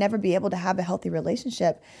I would never be able to have a healthy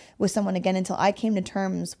relationship with someone again until I came to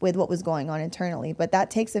terms with what was going on internally. But that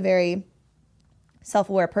takes a very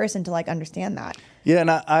self-aware person to like understand that. Yeah,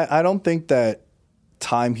 and I don't think that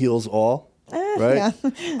time heals all, right?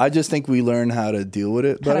 Yeah. I just think we learn how to deal with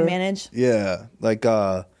it better. How to manage. Yeah. Like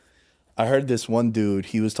I heard this one dude,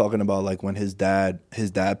 he was talking about like when his dad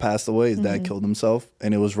passed away, his dad killed himself.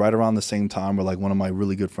 And it was right around the same time where like one of my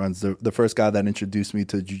really good friends, the first guy that introduced me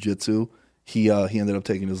to jiu-jitsu, he ended up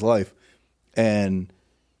taking his life. And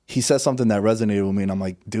he said something that resonated with me. And I'm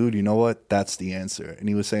like, dude, you know what? That's the answer. And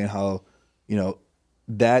he was saying how, you know,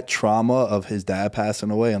 that trauma of his dad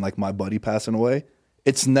passing away and like my buddy passing away,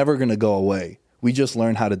 it's never going to go away. We just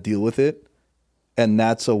learn how to deal with it. And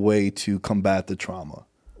that's a way to combat the trauma.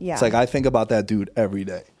 Yeah. It's like I think about that dude every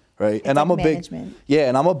day, right? It's and I'm like a big,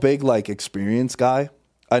 and I'm a big like experience guy.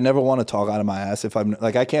 I never want to talk out of my ass if I'm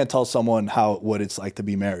like, I can't tell someone what it's like to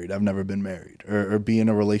be married. I've never been married or be in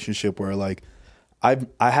a relationship where like I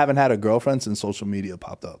haven't had a girlfriend since social media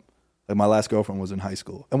popped up. Like my last girlfriend was in high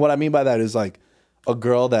school. And what I mean by that is like a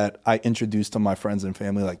girl that I introduced to my friends and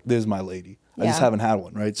family, like this is my lady. I just haven't had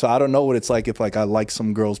one, right? So I don't know what it's like if like I like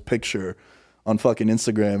some girl's picture on fucking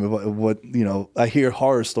Instagram. What you know, I hear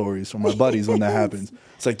horror stories from my buddies when that happens.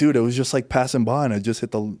 It's like, dude, it was just like passing by and I just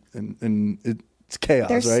hit and it's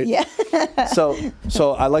chaos, right? Yeah.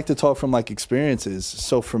 So I like to talk from like experiences.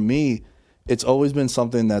 So for me, it's always been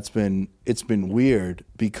something it's been weird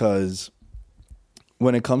because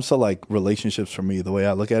when it comes to like relationships for me, the way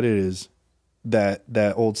I look at it is that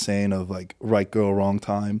old saying of like right girl, wrong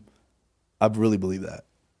time. I really believe that.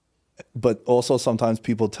 But also sometimes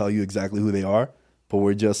people tell you exactly who they are, but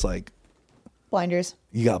we're just like Blinders.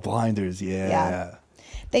 You got blinders, yeah.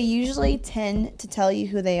 They usually tend to tell you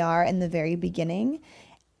who they are in the very beginning,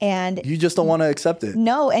 and you just don't want to accept it.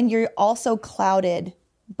 No, and you're also clouded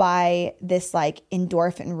by this like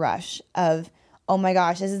endorphin rush of, oh my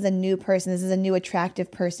gosh, this is a new person. This is a new attractive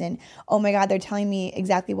person. Oh my God, they're telling me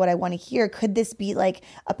exactly what I want to hear. Could this be like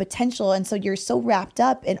a potential? And so you're so wrapped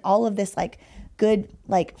up in all of this like good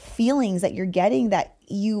like feelings that you're getting that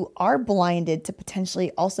you are blinded to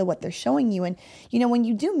potentially also what they're showing you. And, you know, when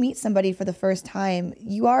you do meet somebody for the first time,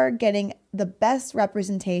 you are getting the best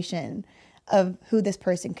representation of who this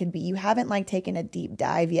person could be. You haven't like taken a deep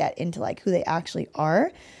dive yet into like who they actually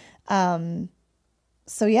are.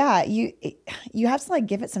 So yeah, you have to like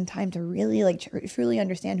give it some time to really like truly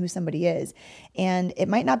understand who somebody is. And it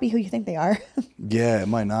might not be who you think they are. Yeah, it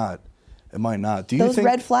might not. It might not. Do you Those think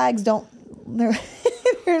red flags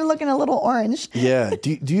they're looking a little orange. Yeah.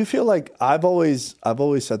 Do you feel like I've always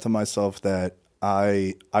said to myself that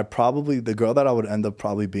I probably, the girl that I would end up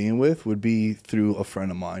probably being with would be through a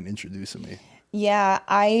friend of mine introducing me. Yeah,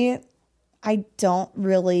 I don't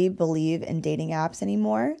really believe in dating apps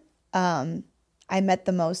anymore. I met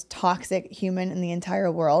the most toxic human in the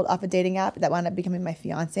entire world off a dating app that wound up becoming my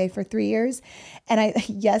fiance for 3 years. And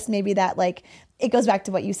yes, maybe that like, it goes back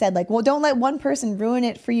to what you said, like, well, don't let one person ruin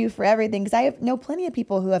it for you for everything. Cause I know plenty of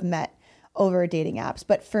people who have met over dating apps.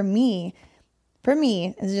 But for me,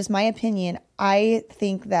 it's just my opinion. I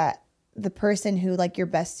think that the person who like you're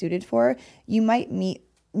best suited for, you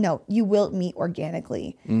will meet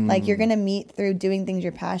organically. Like you're going to meet through doing things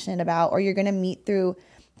you're passionate about, or you're going to meet through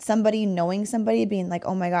somebody knowing somebody being like,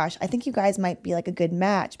 oh my gosh, I think you guys might be like a good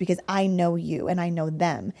match because I know you and I know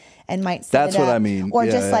them, and might set That's it what up. I mean. Or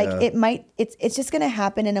Yeah, just like yeah. it's just going to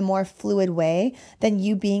happen in a more fluid way than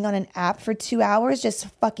you being on an app for 2 hours just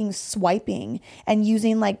fucking swiping and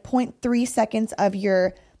using like 0.3 seconds of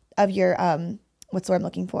your what's the word I'm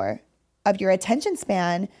looking for? Of your attention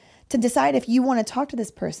span to decide if you want to talk to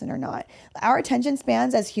this person or not. Our attention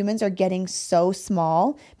spans as humans are getting so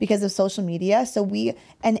small because of social media.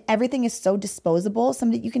 And everything is so disposable.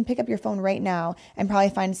 You can pick up your phone right now and probably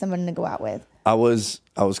find someone to go out with. I was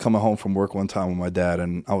coming home from work one time with my dad,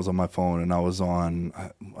 and I was on my phone, and I was on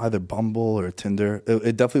either Bumble or Tinder.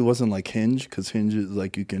 It definitely wasn't like Hinge, because Hinge is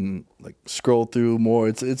like you can like scroll through more.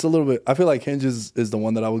 It's a little bit. I feel like Hinge is the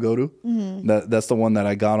one that I would go to. That's the one that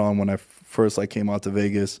I got on when I first like came out to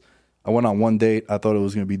Vegas. I went on one date. I thought it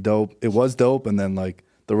was gonna be dope. It was dope, and then like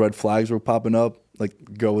the red flags were popping up. Like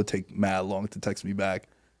the girl would take mad long to text me back,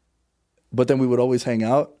 but then we would always hang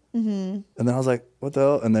out. And then I was like, what the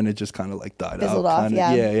hell? And then it just kind of like died Fizzled out. off,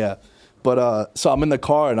 Kinda. yeah. Yeah. But so I'm in the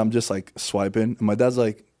car and I'm just like swiping. And my dad's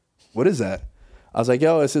like, what is that? I was like,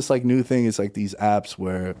 yo, it's this like new thing. It's like these apps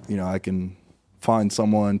where, you know, I can find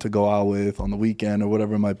someone to go out with on the weekend or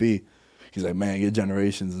whatever it might be. He's like, man, your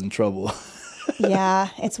generation's in trouble. Yeah,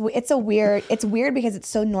 it's weird because it's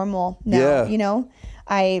so normal now. Yeah. You know,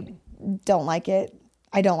 I don't like it.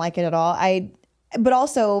 I don't like it at all. But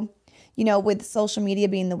also, you know, with social media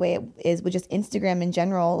being the way it is, with just Instagram in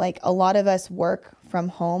general, like a lot of us work from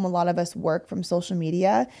home, a lot of us work from social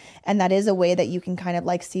media, and that is a way that you can kind of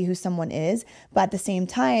like see who someone is. But at the same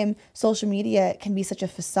time, social media can be such a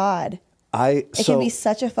facade. It can be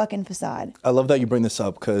such a fucking facade. I love that you bring this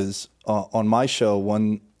up because on my show,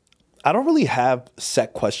 I don't really have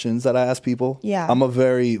set questions that I ask people. Yeah. I'm a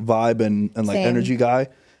very vibe and like Same. energy guy.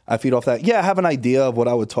 I feed off that. Yeah, I have an idea of what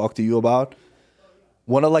I would talk to you about.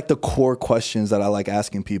 One of like the core questions that I like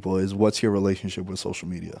asking people is, what's your relationship with social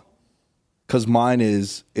media? Because mine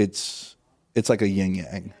is, it's like a yin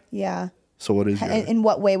yang. Yeah. So what is your... In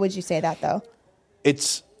what way would you say that though?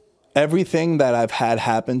 It's everything that I've had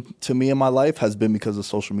happen to me in my life has been because of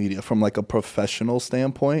social media, from like a professional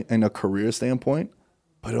standpoint and a career standpoint,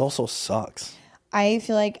 but it also sucks. I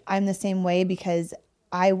feel like I'm the same way because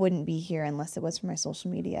I wouldn't be here unless it was for my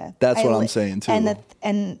social media. That's what I'm saying too.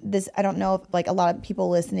 And this, I don't know if like a lot of people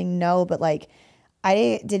listening know, but like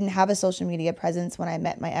I didn't have a social media presence when I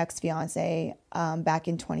met my ex-fiance back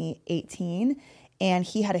in 2018, and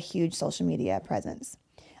he had a huge social media presence.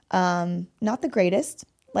 Not the greatest.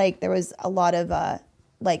 Like there was a lot of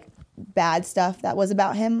like bad stuff that was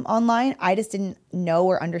about him online. I just didn't know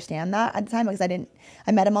or understand that at the time because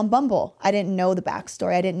I met him on Bumble. I didn't know the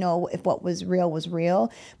backstory. I didn't know if what was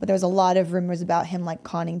real, but there was a lot of rumors about him like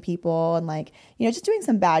conning people and like, you know, just doing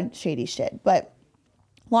some bad shady shit. But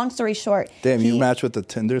long story short. Damn, you matched with the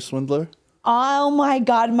Tinder swindler? Oh my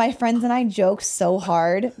God. My friends and I joke so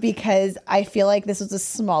hard because I feel like this was a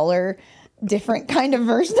smaller, different kind of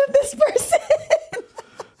version of this person.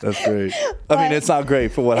 That's great. I mean, it's not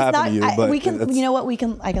great for what happened to you, but we can, you know what,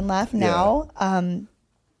 I can laugh now. Yeah. And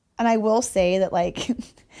I will say that like,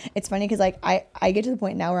 it's funny because like I get to the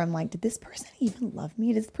point now where I'm like, did this person even love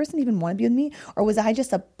me? Does this person even want to be with me? Or was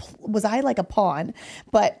I like a pawn?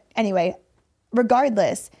 But anyway,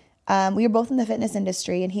 regardless, we were both in the fitness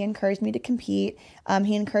industry and he encouraged me to compete.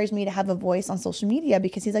 He encouraged me to have a voice on social media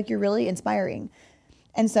because he's like, you're really inspiring.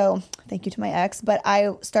 And so thank you to my ex, but I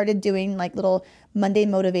started doing like little Monday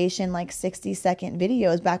motivation, like 60-second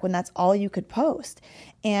videos back when that's all you could post.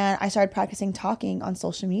 And I started practicing talking on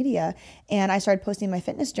social media and I started posting my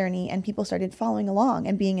fitness journey and people started following along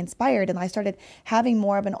and being inspired. And I started having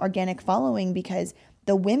more of an organic following because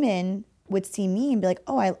the women would see me and be like,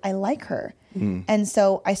 oh, I like her. Mm. And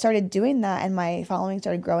so I started doing that and my following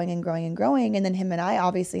started growing and growing and growing. And then him and I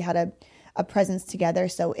obviously had a presence together.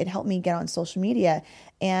 So it helped me get on social media.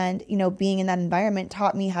 And, you know, being in that environment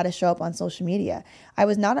taught me how to show up on social media. I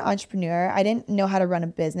was not an entrepreneur. I didn't know how to run a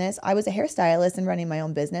business. I was a hairstylist and running my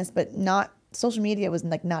own business, but not social media was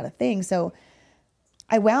like not a thing. So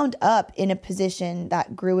I wound up in a position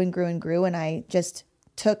that grew and grew and grew. And I just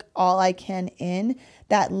took all I can in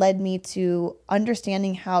that led me to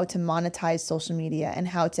understanding how to monetize social media and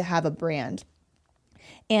how to have a brand.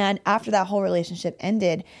 And after that whole relationship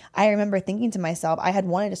ended, I remember thinking to myself, I had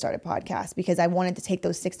wanted to start a podcast because I wanted to take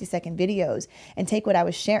those 60-second videos and take what I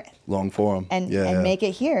was sharing. Long form. And make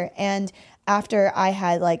it here. And after I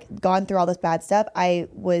had like gone through all this bad stuff, I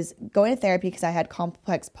was going to therapy because I had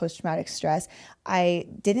complex post-traumatic stress. I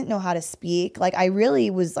didn't know how to speak. Like I really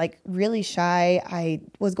was like really shy. I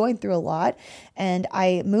was going through a lot and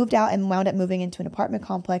I moved out and wound up moving into an apartment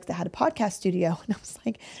complex that had a podcast studio. And I was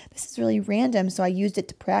like, this is really random. So I used it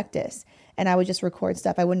to practice and I would just record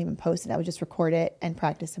stuff. I wouldn't even post it. I would just record it and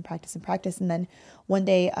practice and practice and practice. And then one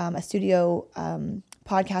day a studio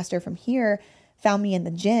podcaster from here found me in the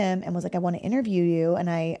gym and was like, I want to interview you. And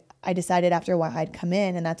I decided after a while I'd come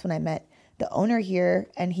in and that's when I met the owner here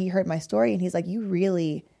and he heard my story and he's like, you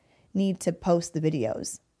really need to post the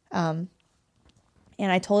videos.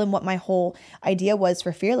 And I told him what my whole idea was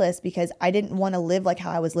for Fearless because I didn't want to live like how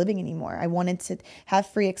I was living anymore. I wanted to have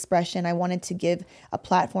free expression. I wanted to give a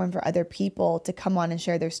platform for other people to come on and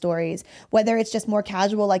share their stories, whether it's just more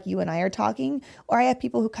casual like you and I are talking, or I have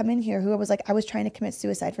people who come in here who was like, I was trying to commit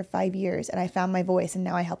suicide for 5 years and I found my voice and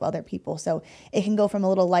now I help other people. So it can go from a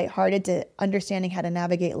little lighthearted to understanding how to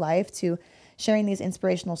navigate life to sharing these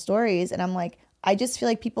inspirational stories. And I'm like, I just feel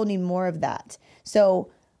like people need more of that. So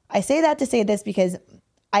I say that to say this because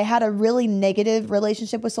I had a really negative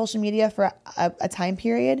relationship with social media for a time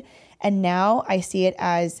period. And now I see it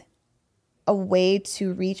as a way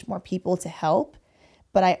to reach more people to help.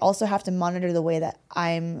 But I also have to monitor the way that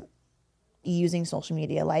I'm using social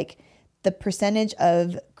media. Like the percentage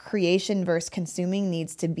of creation versus consuming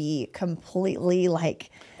needs to be completely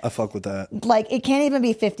like... I fuck with that. Like it can't even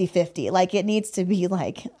be 50-50. Like it needs to be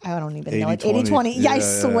like, I don't even know, like 80-20. Yeah, I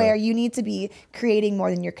swear you need to be creating more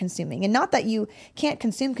than you're consuming. And not that you can't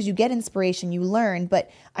consume because you get inspiration, you learn, but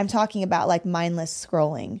I'm talking about like mindless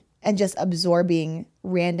scrolling and just absorbing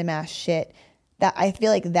random ass shit that I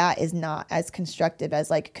feel like that is not as constructive as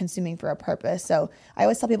like consuming for a purpose. So I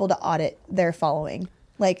always tell people to audit their following.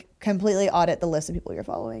 Like completely audit the list of people you're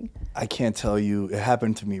following. I can't tell you. It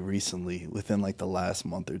happened to me recently within like the last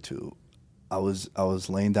month or two. I was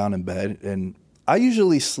laying down in bed and I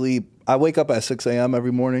usually sleep. I wake up at 6 a.m.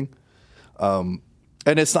 every morning. And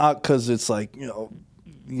it's not because it's like, you know,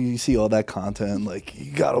 you see all that content. Like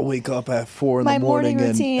you got to wake up at 4 in the morning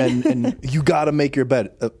and you got to make your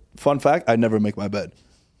bed. Fun fact, I never make my bed.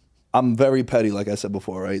 I'm very petty, like I said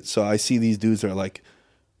before, right? So I see these dudes that are like,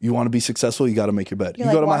 you want to be successful, you got to make your bed. You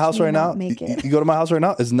go to my house right now, you go to my house right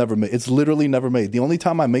now, it's never made. It's literally never made. The only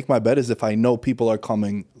time I make my bed is if I know people are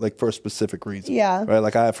coming like for a specific reason. Yeah. Right?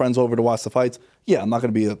 Like I have friends over to watch the fights. Yeah, I'm not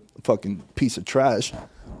going to be a fucking piece of trash.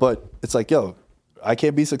 But it's like, yo, I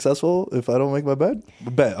can't be successful if I don't make my bed.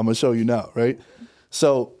 Bet I'm gonna show you now, right?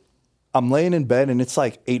 So I'm laying in bed and it's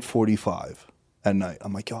like 8:45 at night.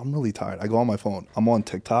 I'm like, yo, I'm really tired. I go on my phone. I'm on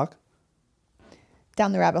TikTok.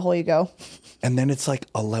 Down the rabbit hole you go. And then it's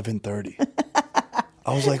like 11:30.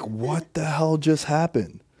 I was like, what the hell just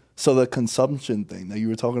happened? So the consumption thing that you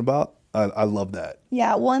were talking about, I love that.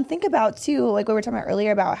 Yeah, well, and think about too, like we were talking about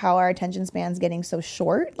earlier about how our attention span's getting so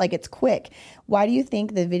short, like it's quick. Why do you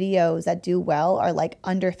think the videos that do well are like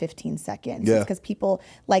under 15 seconds? Yeah. It's because people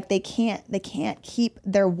like they can't keep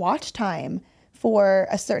their watch time for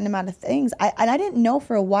a certain amount of things. I didn't know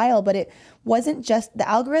for a while, but it wasn't just the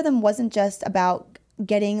algorithm wasn't just about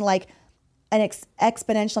getting like an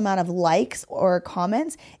exponential amount of likes or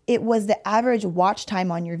comments. It was the average watch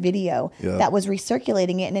time on your video that was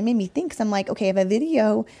recirculating it. And it made me think, 'cause I'm like, okay, if a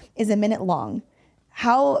video is a minute long,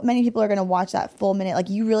 how many people are going to watch that full minute? Like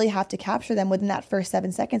you really have to capture them within that first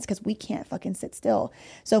 7 seconds because we can't fucking sit still.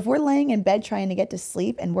 So if we're laying in bed trying to get to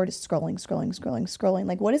sleep and we're just scrolling,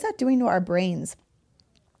 like what is that doing to our brains?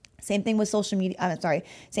 Same thing with social media.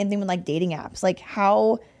 Same thing with like dating apps. Like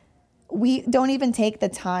how we don't even take the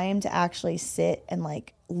time to actually sit and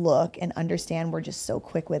like look and understand. We're just so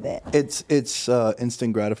quick with it. It's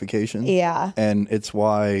instant gratification. Yeah. And it's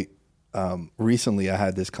why recently I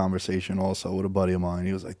had this conversation also with a buddy of mine.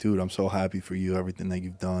 He was like, dude, I'm so happy for you, everything that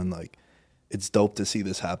you've done. Like, it's dope to see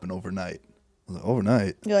this happen overnight. I was like,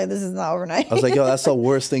 overnight? You're like, this is not overnight. I was like, yo, that's the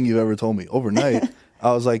worst thing you've ever told me. Overnight?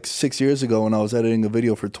 I was like 6 years ago when I was editing a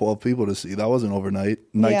video for 12 people to see. That wasn't overnight.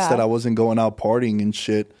 Nights that I wasn't going out partying and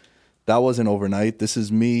shit. That wasn't overnight. This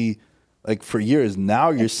is me, like, for years. Now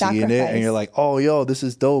you're seeing it, and you're like, oh, yo, this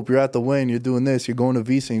is dope. You're at the Wynn. You're doing this. You're going to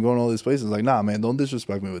Visa. You're going to all these places. Like, nah, man, don't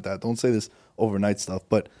disrespect me with that. Don't say this overnight stuff.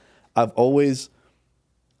 But I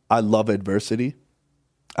love adversity.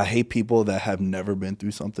 I hate people that have never been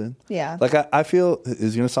through something. Yeah. Like, I feel,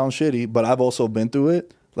 it's going to sound shitty, but I've also been through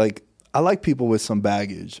it. Like, I like people with some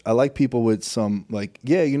baggage. I like people with some, like,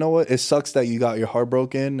 yeah, you know what? It sucks that you got your heart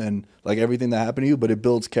broken and, like, everything that happened to you, but it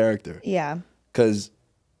builds character. Yeah. Because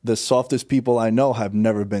the softest people I know have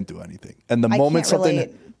never been through anything. And the moment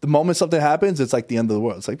something happens, it's like the end of the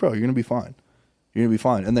world. It's like, bro, you're going to be fine. You're going to be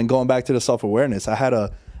fine. And then going back to the self-awareness, I had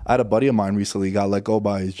a buddy of mine recently got let go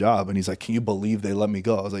by his job, and he's like, can you believe they let me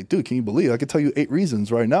go? I was like, dude, can you believe? I could tell you 8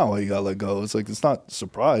 reasons right now why you got let go. It's like, it's not a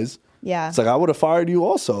surprise. Yeah. It's like, I would have fired you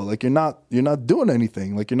also. Like, you're not doing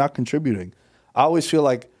anything. Like, you're not contributing. I always feel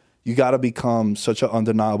like you got to become such an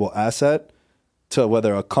undeniable asset to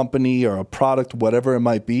whether a company or a product, whatever it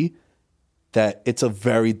might be, that it's a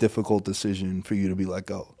very difficult decision for you to be let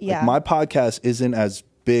go. Yeah. Like, my podcast isn't as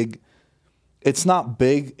big. It's not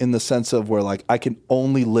big in the sense of where, like, I can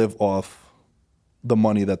only live off the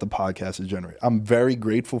money that the podcast is generating. I'm very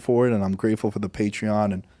grateful for it, and I'm grateful for the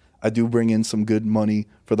Patreon, and I do bring in some good money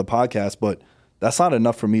for the podcast, but that's not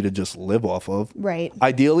enough for me to just live off of. Right.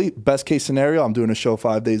 Ideally, best case scenario, I'm doing a show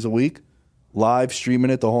 5 days a week, live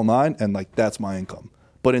streaming it the whole 9, and like that's my income.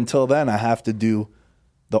 But until then, I have to do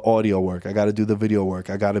the audio work. I got to do the video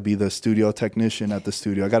work. I got to be the studio technician at the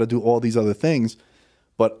studio. I got to do all these other things.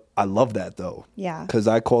 But I love that though. Yeah. Because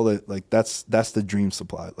I call it like that's the dream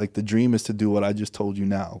supply. Like the dream is to do what I just told you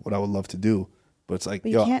now, what I would love to do. But it's like,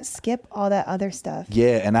 but you can't skip all that other stuff.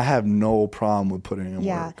 Yeah, and I have no problem with putting in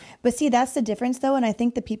work. But see, that's the difference though. And I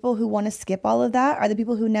think the people who want to skip all of that are the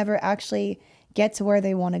people who never actually get to where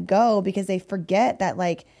they want to go because they forget that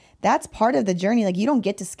like that's part of the journey. Like you don't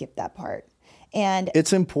get to skip that part. And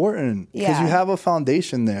it's important because you have a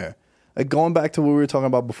foundation there. Like going back to what we were talking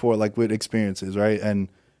about before, like with experiences, right? And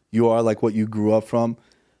you are like what you grew up from.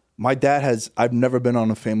 My dad I've never been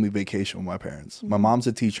on a family vacation with my parents. Mm-hmm. My mom's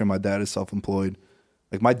a teacher. My dad is self-employed.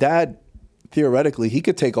 Like my dad, theoretically, he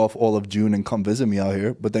could take off all of June and come visit me out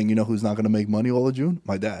here. But then you know who's not going to make money all of June?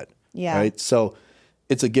 My dad. Yeah. Right? So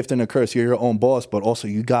it's a gift and a curse. You're your own boss, but also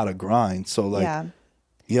you got to grind. So like,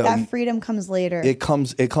 that freedom comes later. It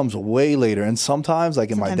comes way later. And sometimes,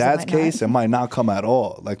 like in my dad's case, it might not come at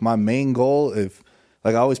all. Like my main goal,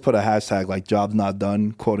 I always put a hashtag like jobs not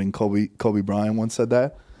done, quoting Kobe Bryant once said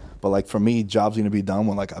that. But like for me, jobs going to be done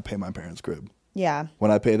when like I pay my parents' crib. Yeah.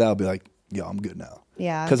 When I pay that, I'll be like, yo, I'm good now.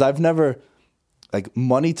 Yeah. Because I've never, like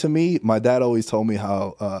money to me, my dad always told me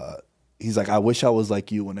how, he's like, I wish I was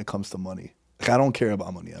like you when it comes to money. Like I don't care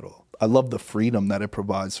about money at all. I love the freedom that it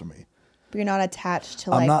provides for me. But you're not attached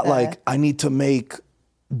to I'm not like, I need to make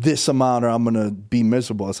this amount or I'm going to be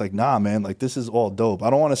miserable. It's like, nah, man, like this is all dope. I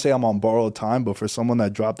don't want to say I'm on borrowed time, but for someone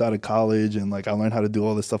that dropped out of college and like I learned how to do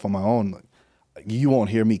all this stuff on my own, like, you won't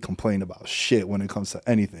hear me complain about shit when it comes to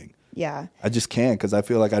anything. Yeah. I just can't, because I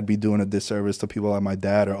feel like I'd be doing a disservice to people like my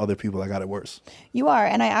dad or other people that got it worse. You are.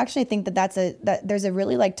 And I actually think that there's a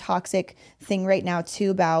really like toxic thing right now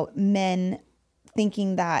too about men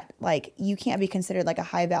thinking that like you can't be considered like a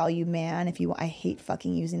high value man if you. I hate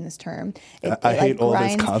fucking using this term. I hate all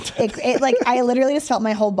this content. It like I literally just felt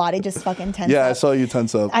my whole body just fucking tense Yeah, up. I saw you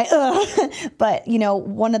tense up. But you know,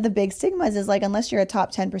 one of the big stigmas is like unless you're a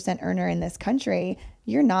top 10% earner in this country,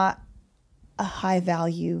 you're not a high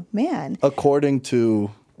value man. According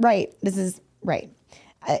to Right. This is right.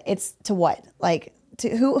 It's to what? Like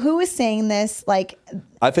to who is saying this? Like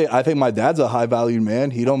I think my dad's a high valued man.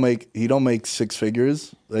 He don't make six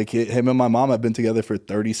figures. Like him and my mom have been together for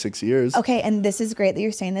 36 years. okay, and this is great that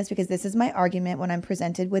you're saying this because this is my argument when I'm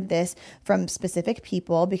presented with this from specific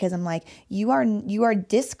people because I'm like, you are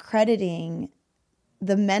discrediting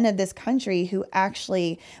the men of this country who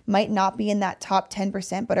actually might not be in that top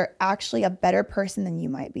 10%, but are actually a better person than you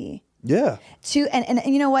might be. Yeah. And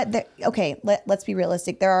you know what? Let's be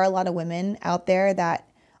realistic. There are a lot of women out there that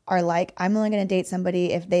are like, I'm only going to date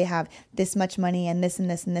somebody if they have this much money and this and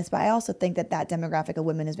this and this. But I also think that demographic of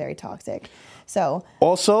women is very toxic. So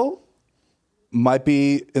Also, might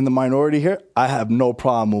be in the minority here. I have no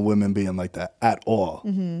problem with women being like that at all.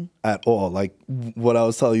 At all. Like what I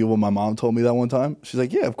was telling you when my mom told me that one time. She's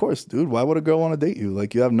like, yeah, of course, dude. Why would a girl want to date you?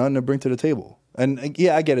 Like you have nothing to bring to the table. And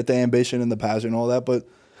yeah, I get it, the ambition and the passion and all that, but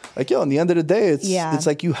like, yo, in the end of the day, it's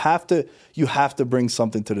like you have to bring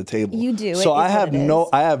something to the table. You do. So I have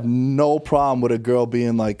no problem with a girl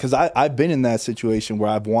being like, because I've been in that situation where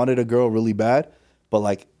I've wanted a girl really bad, but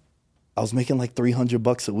like I was making like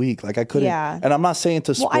 $300 a week. Like I couldn't. Yeah. And I'm not saying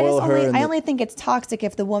to spoil her. I only think it's toxic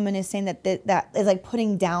if the woman is saying that is like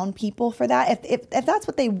putting down people for that. If that's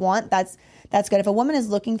what they want, that's good. If a woman is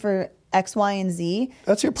looking for X, Y, and Z,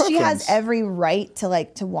 that's your preference. She has every right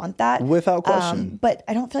to want that without question. But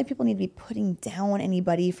I don't feel like people need to be putting down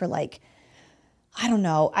anybody for like, I don't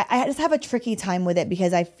know. I just have a tricky time with it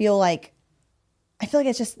because I feel like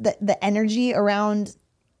it's just the energy around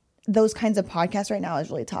those kinds of podcasts right now is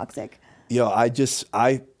really toxic. Yo,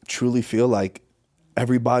 I truly feel like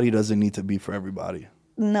everybody doesn't need to be for everybody.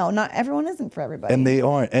 No, not everyone isn't for everybody. And they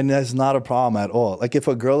aren't. And that's not a problem at all. Like if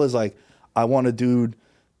a girl is like, I want a dude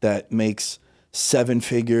that makes 7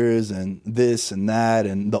 figures and this and that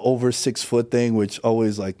and the over 6 foot thing, which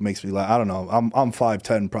always like makes me like, I don't know. I'm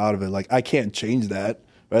 5'10", proud of it. Like I can't change that,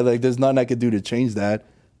 right? Like there's nothing I could do to change that.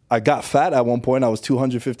 I got fat at one point. I was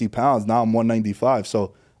 250 pounds. Now I'm 195.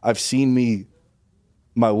 So I've seen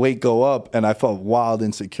my weight go up and I felt wild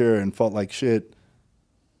insecure and felt like shit.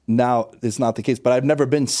 Now it's not the case, but I've never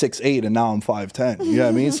been 6'8" and now I'm 5'10". You know what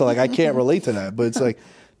I mean? So like I can't relate to that, but it's like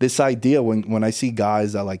this idea when I see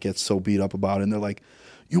guys that like get so beat up about it and they're like,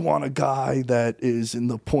 you want a guy that is in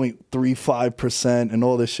the 0.35% and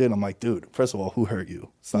all this shit. I'm like, dude, first of all, who hurt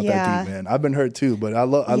you? It's not that deep, man. I've been hurt too, but I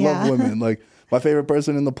love women. Like my favorite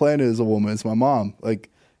person in the planet is a woman. It's my mom. Like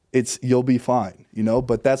you'll be fine, you know?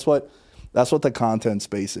 But that's what the content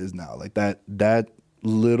space is now. Like that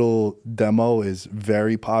little demo is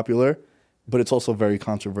very popular, but it's also very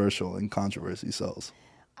controversial and controversy sells.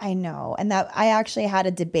 I know. And that I actually had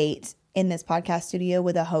a debate in this podcast studio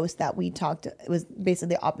with a host that we talked, it was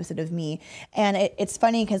basically the opposite of me. And it's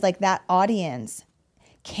funny because like that audience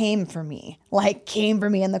came for me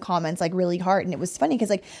in the comments like really hard. And it was funny because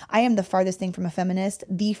like I am the farthest thing from a feminist,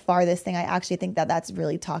 the farthest thing. I actually think that that's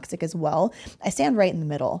really toxic as well. I stand right in the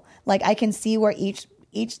middle. Like I can see where each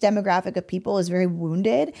demographic of people is very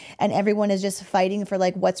wounded and everyone is just fighting for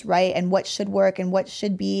like what's right and what should work and what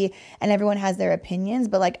should be, and everyone has their opinions.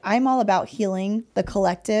 But like I'm all about healing the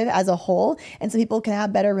collective as a whole and so people can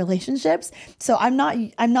have better relationships. So I'm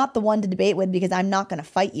not the one to debate with because I'm not going to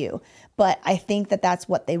fight you. But I think that that's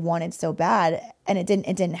what they wanted so bad and it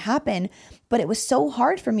didn't happen. But it was so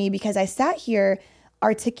hard for me because I sat here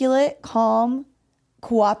articulate, calm,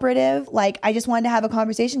 cooperative. Like I just wanted to have a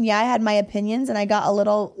conversation. Yeah, I had my opinions and I got a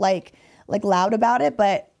little like loud about it,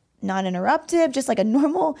 but not interruptive, just like a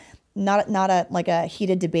normal, not a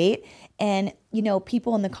heated debate. And, you know,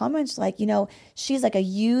 people in the comments like, you know, she's like a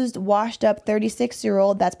used, washed up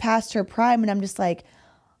 36-year-old that's past her prime. And I'm just like,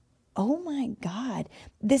 oh my God,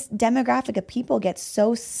 this demographic of people gets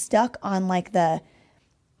so stuck on like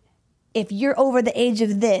if you're over the age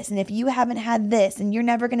of this and if you haven't had this and you're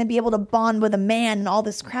never going to be able to bond with a man and all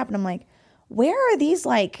this crap. And I'm like, where are these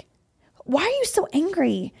like, why are you so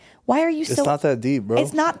angry? Why are you so... It's not that deep, bro.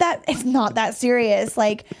 It's not that serious.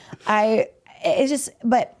 Like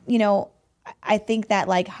but you know, I think that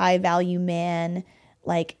like high value man,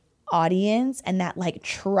 like audience and that like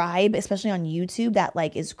tribe, especially on YouTube that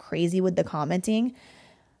like is crazy with the commenting.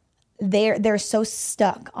 they're so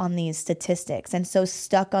stuck on these statistics and so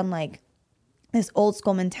stuck on like this old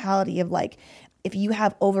school mentality of like, if you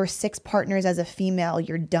have over 6 partners as a female,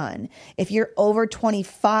 you're done. If you're over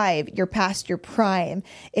 25, you're past your prime.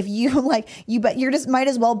 If you like, you're just might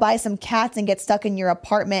as well buy some cats and get stuck in your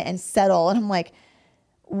apartment and settle. And I'm like,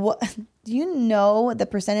 what? Do you know the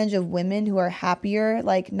percentage of women who are happier,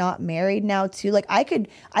 like not married now too? Like I could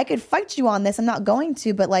fight you on this. I'm not going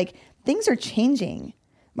to, but like things are changing.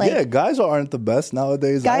 Like, yeah, guys aren't the best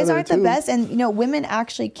nowadays. Guys either, aren't too. the best. And, you know, women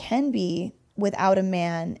actually can be without a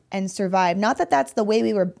man and survive. Not that that's the way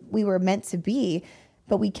we were meant to be,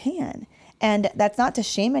 but we can. And that's not to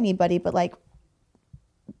shame anybody, but like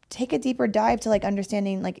take a deeper dive to like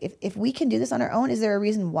understanding like if we can do this on our own, is there a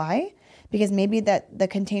reason why? Because maybe that the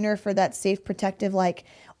container for that safe, protective, like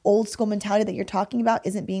old school mentality that you're talking about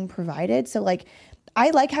isn't being provided. So like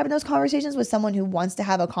I like having those conversations with someone who wants to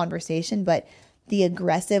have a conversation, but the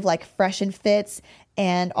aggressive, like fresh and fits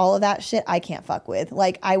and all of that shit, I can't fuck with.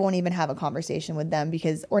 Like, I won't even have a conversation with them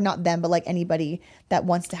because, or not them, but like anybody that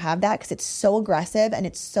wants to have that because it's so aggressive and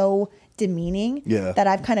it's so demeaning that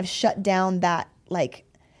I've kind of shut down that, like,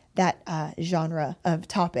 that genre of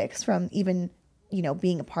topics from even, you know,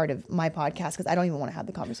 being a part of my podcast because I don't even want to have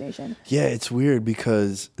the conversation. Yeah, it's weird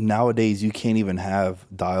because nowadays you can't even have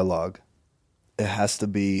dialogue. It has to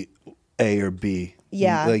be A or B.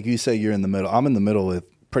 Yeah. Like you say, you're in the middle. I'm in the middle with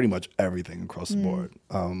pretty much everything across the board.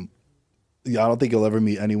 Yeah, I don't think you'll ever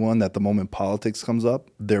meet anyone that the moment politics comes up,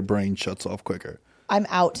 their brain shuts off quicker. I'm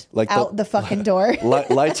out, like out the fucking door.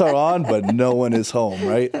 Lights are on, but no one is home,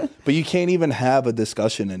 right? But you can't even have a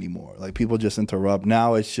discussion anymore. Like people just interrupt.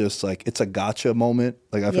 Now it's just like, it's a gotcha moment.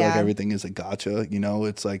 Like I feel like everything is a gotcha, you know?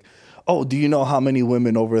 It's like, oh, do you know how many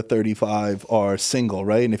women over 35 are single,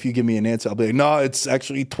 right? And if you give me an answer, I'll be like, no, it's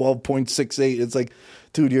actually 12.68. It's like,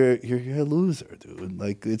 dude, you're a loser, dude.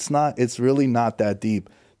 Like it's really not that deep.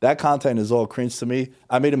 That content is all cringe to me.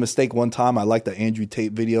 I made a mistake one time. I liked the Andrew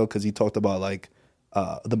Tate video because he talked about like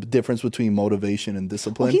the difference between motivation and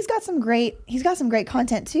discipline. Well, he's got some great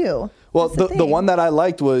content too. Well, the one that I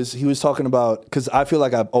liked was he was talking about, because I feel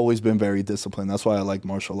like I've always been very disciplined. That's why I like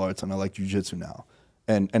martial arts and I like jiu-jitsu now.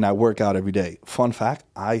 And I work out every day. Fun fact,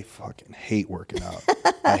 I fucking hate working out.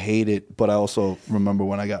 I hate it, but I also remember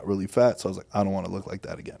when I got really fat, so I was like, I don't want to look like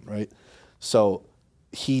that again, right? So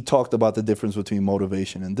he talked about the difference between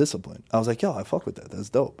motivation and discipline. I was like, yo, I fuck with that. That's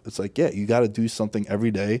dope. It's like, yeah, you got to do something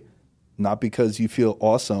every day, not because you feel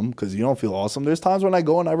awesome, because you don't feel awesome. There's times when I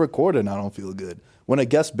go and I record and I don't feel good. When a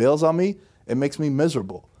guest bails on me, it makes me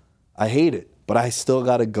miserable. I hate it, but I still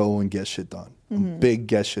got to go and get shit done. I'm a big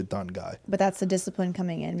get shit done guy. But that's the discipline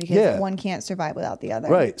coming in because one can't survive without the other.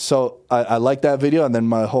 Right. So I like that video, and then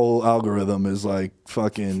my whole algorithm is like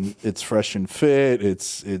fucking, it's fresh and fit.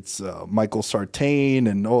 It's Michael Sartain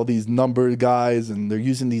and all these number guys, and they're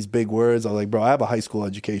using these big words. I was like, bro, I have a high school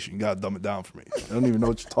education. You got to dumb it down for me. I don't even know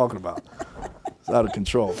what you're talking about. It's out of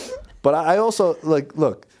control. But I also, like,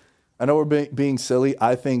 look, I know we're being silly.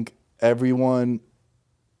 I think everyone,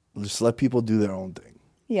 just let people do their own thing.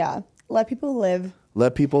 Yeah. Let people live.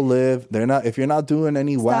 Let people live. If you're not doing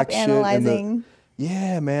any whack analyzing. shit.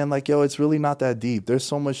 Yeah, man. Like, yo, it's really not that deep. There's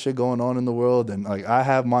so much shit going on in the world. And like, I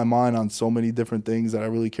have my mind on so many different things that I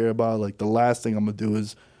really care about. Like the last thing I'm going to do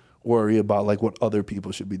is worry about like what other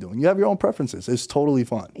people should be doing. You have your own preferences. It's totally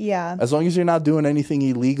fine. Yeah. As long as you're not doing anything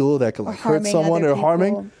illegal that could like hurt someone or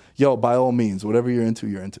harming, yo, by all means, whatever you're into,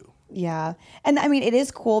 you're into. Yeah. And I mean, it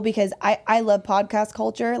is cool because I love podcast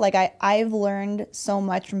culture. Like I've learned so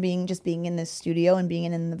much from being in this studio and being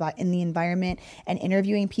in the environment and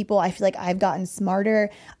interviewing people. I feel like I've gotten smarter.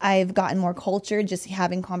 I've gotten more cultured just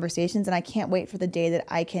having conversations. And I can't wait for the day that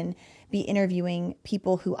I can be interviewing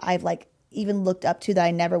people who I've like even looked up to that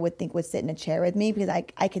I never would think would sit in a chair with me because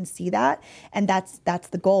I can see that. And that's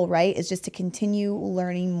the goal, right? Is just to continue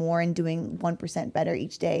learning more and doing 1% better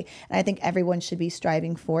each day. And I think everyone should be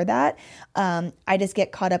striving for that. I just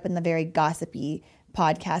get caught up in the very gossipy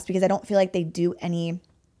podcast because I don't feel like they don't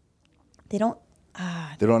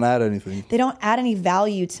add anything. They don't add any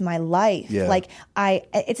value to my life. Yeah. Like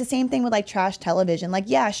it's the same thing with like trash television. Like,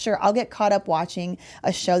 yeah, sure, I'll get caught up watching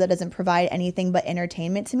a show that doesn't provide anything but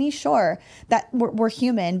entertainment to me. Sure, that we're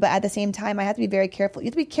human, but at the same time, I have to be very careful. You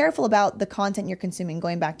have to be careful about the content you're consuming,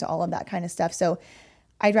 going back to all of that kind of stuff. So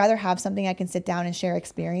I'd rather have something I can sit down and share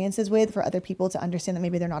experiences with for other people to understand that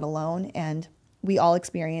maybe they're not alone and we all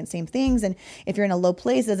experience same things. And if you're in a low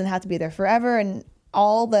place, it doesn't have to be there forever. And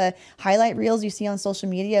all the highlight reels you see on social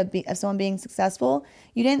media of someone being successful,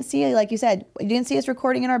 you didn't see, like you said, you didn't see us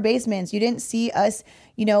recording in our basements. You didn't see us,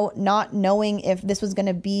 not knowing if this was going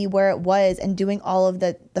to be where it was and doing all of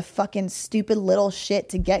the fucking stupid little shit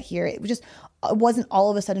to get here. It wasn't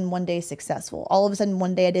all of a sudden one day successful. All of a sudden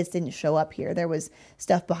one day I just didn't show up here. There was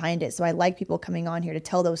stuff behind it. So I like people coming on here to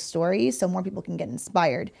tell those stories so more people can get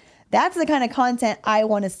inspired. That's the kind of content I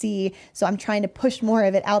want to see. So I'm trying to push more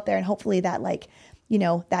of it out there, and hopefully that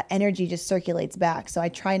that energy just circulates back. So I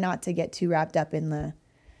try not to get too wrapped up in the,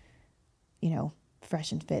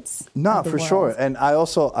 fresh and fits. No, for sure. And I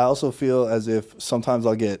also feel as if sometimes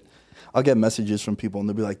I'll get messages from people and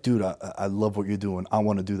they'll be like, dude, I love what you're doing. I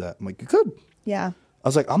want to do that. I'm like, you could. Yeah. I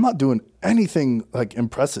was like, I'm not doing anything like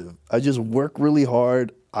impressive. I just work really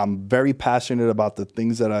hard. I'm very passionate about the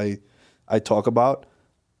things that I talk about.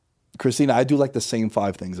 Christina, I do like the same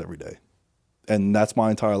 5 things every day. And that's my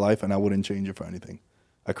entire life, and I wouldn't change it for anything.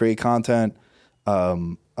 I create content.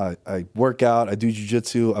 I work out. I do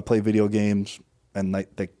jiu-jitsu. I play video games. And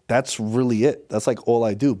that's really it. That's like all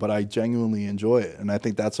I do. But I genuinely enjoy it. And I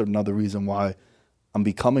think that's another reason why I'm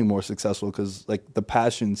becoming more successful, because like the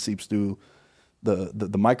passion seeps through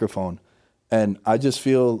the microphone. And I just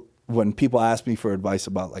feel when people ask me for advice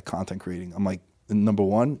about like content creating, I'm like, number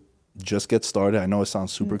one, just get started. I know it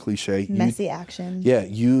sounds super cliche. Messy action. Yeah,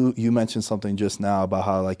 you mentioned something just now about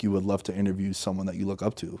how like you would love to interview someone that you look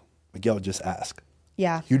up to. Like, yo, just ask.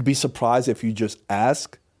 Yeah. You'd be surprised if you just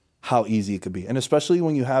ask how easy it could be. And especially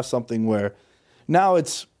when you have something where now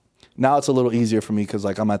it's a little easier for me because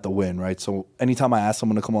like I'm at the Win, right? So anytime I ask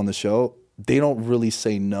someone to come on the show, they don't really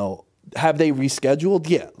say no. Have they rescheduled?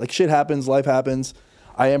 Yeah, like shit happens, life happens.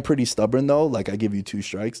 I am pretty stubborn though. Like I give you 2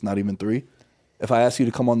 strikes, not even 3. If I ask you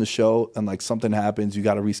to come on the show and like something happens, you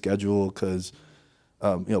got to reschedule because,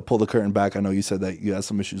 pull the curtain back. I know you said that you had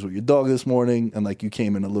some issues with your dog this morning and like you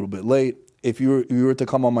came in a little bit late. If you were to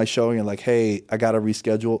come on my show and you're like, hey, I got to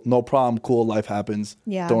reschedule, no problem, cool, life happens.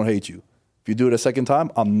 Yeah. Don't hate you. If you do it a second time,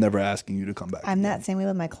 I'm never asking you to come back. I'm that same way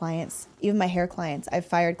with my clients, even my hair clients. I've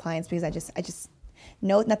fired clients because I just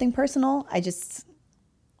no, nothing personal. I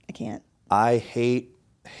can't. I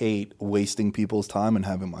hate wasting people's time and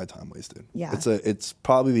having my time wasted. Yeah. It's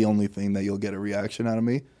probably the only thing that you'll get a reaction out of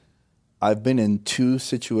me. I've been in 2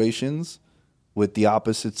 situations with the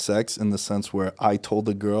opposite sex in the sense where I told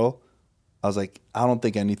the girl, I was like, I don't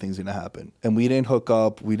think anything's going to happen. And we didn't hook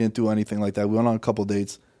up. We didn't do anything like that. We went on a couple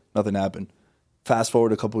dates. Nothing happened. Fast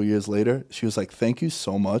forward a couple of years later, she was like, thank you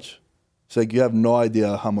so much. She's like, you have no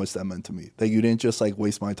idea how much that meant to me, that you didn't just like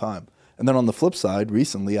waste my time. And then on the flip side,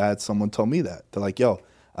 recently I had someone tell me that. They're like, yo,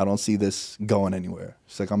 I don't see this going anywhere.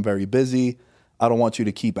 She's like, I'm very busy. I don't want you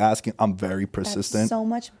to keep asking. I'm very persistent. That's so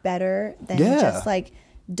much better than just like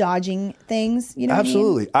dodging things. You know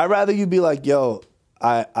Absolutely. what I mean? I'd rather you be like, yo,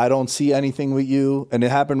 I don't see anything with you. And it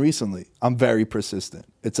happened recently. I'm very persistent.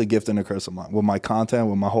 It's a gift and a curse of mine. With my content,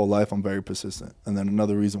 with my whole life, I'm very persistent. And then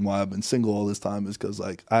another reason why I've been single all this time is because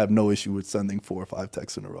like I have no issue with sending 4 or 5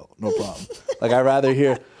 texts in a row. No problem. Like I'd rather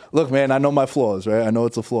hear, look, man, I know my flaws, right? I know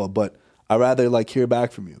it's a flaw, but I'd rather like hear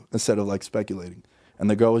back from you instead of like speculating. And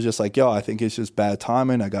the girl was just like, yo, I think it's just bad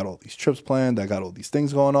timing. I got all these trips planned. I got all these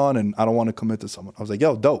things going on and I don't want to commit to someone. I was like,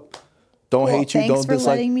 yo, dope. Don't hate you. Thanks Don't for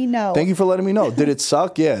dislike. letting me know. Thank you for letting me know. Did it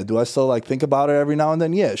suck? Yeah. Do I still like think about it every now and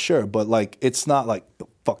then? Yeah, sure. But like, it's not like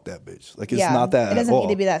fuck that bitch. Like it's not that. It doesn't at all.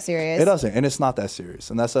 need to be that serious. It doesn't, and it's not that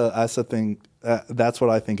serious. And that's a thing. That's what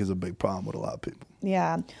I think is a big problem with a lot of people.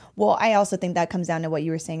 Yeah. Well, I also think that comes down to what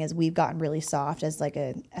you were saying is we've gotten really soft as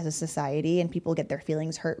a society, and people get their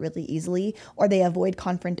feelings hurt really easily, or they avoid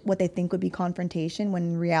what they think would be confrontation when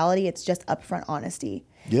in reality it's just upfront honesty.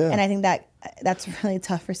 Yeah. And I think that's really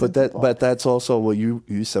tough for some people. But that's also what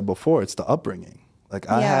you said before. It's the upbringing. Like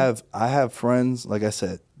I have friends, like I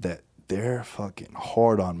said, that they're fucking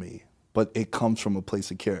hard on me, but it comes from a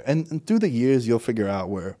place of care. And through the years, you'll figure out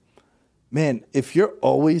where, man, if you're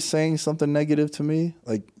always saying something negative to me,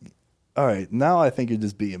 like, all right, now I think you're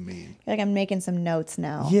just being mean. Like I'm making some notes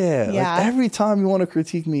now. Yeah. Like every time you want to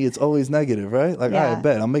critique me, it's always negative, right? Like, all right,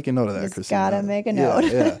 bet. I'm making note of that, Just Christina. gotta make a note.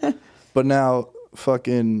 Yeah. But now,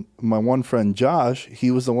 fucking my one friend Josh,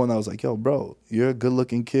 he was the one that was like, yo, bro, you're a good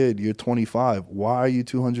looking kid. You're 25. Why are you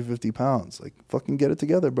 250 pounds? Like, fucking get it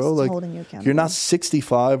together, bro. Just like, holding you accountable. you're not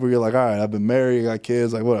 65 where you're like, all right, I've been married, I got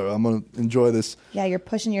kids, like, whatever. I'm going to enjoy this. Yeah, you're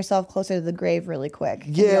pushing yourself closer to the grave really quick.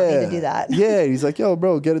 Yeah. You don't need to do that. Yeah. He's like, yo,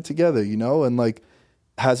 bro, get it together, you know? And like,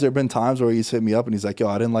 has there been times where he's hit me up and he's like, yo,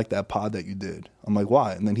 I didn't like that pod that you did? I'm like,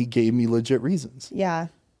 why? And then he gave me legit reasons. Yeah.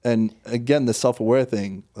 And again, the self-aware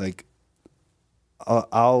thing, like,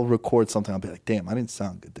 I'll record something. I'll be like, damn, I didn't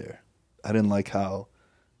sound good there. I didn't like how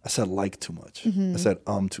I said like too much. I said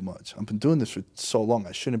too much. I've been doing this for so long.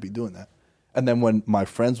 I shouldn't be doing that. And then when my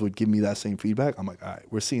friends would give me that same feedback, I'm like, all right,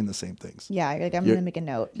 we're seeing the same things. Yeah, you're like, I'm going to make a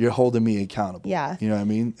note. You're holding me accountable. Yeah. You know what I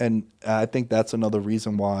mean? And I think that's another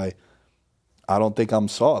reason why I don't think I'm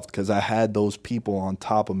soft, because I had those people on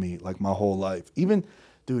top of me like my whole life. Even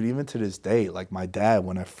to this day, like my dad,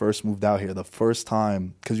 when I first moved out here, the first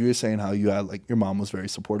time, because you were saying how you had, like, your mom was very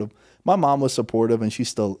supportive. My mom was supportive, and she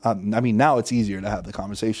still, I mean, now it's easier to have the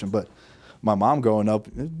conversation, but my mom growing up,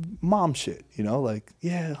 mom shit, you know, like,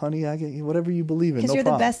 yeah, honey, I get you, whatever you believe in. Because no you're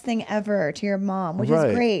problem. the best thing ever to your mom, which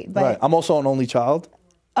is great. But I'm also an only child.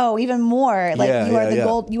 oh, even more. Like Yeah, you are yeah, the yeah.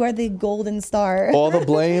 gold. You are the golden star. All the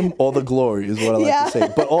blame, all the glory is what I like Yeah. to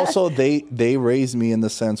say. But also they raised me in the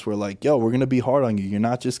sense where, like, yo, we're going to be hard on you. You're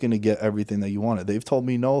not just going to get everything that you wanted. They've told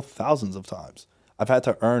me no thousands of times. I've had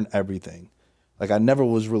to earn everything. Like, I never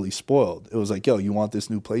was really spoiled. It was like, yo, you want this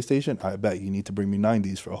new PlayStation? I bet you need to bring me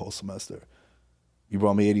 90s for a whole semester. You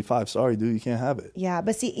brought me 85. Sorry, dude, you can't have it. Yeah,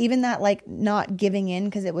 but see, even that, like, not giving in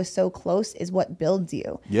because it was so close is what builds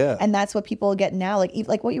you. Yeah. And that's what people get now.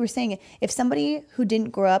 Like what you were saying, if somebody who didn't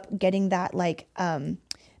grow up getting that, like,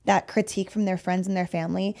 that critique from their friends and their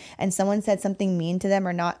family, and someone said something mean to them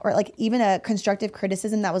or not, or like even a constructive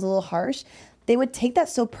criticism that was a little harsh, they would take that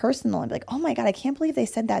so personal and be like, oh my God, I can't believe they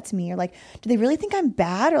said that to me. Or like, do they really think I'm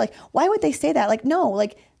bad? Or like, why would they say that? Like, no,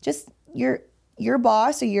 like, just your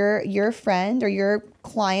boss or your friend or your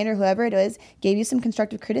client or whoever it is gave you some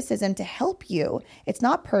constructive criticism to help you. It's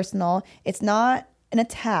not personal. It's not an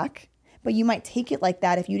attack, but you might take it like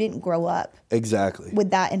that if you didn't grow up Exactly.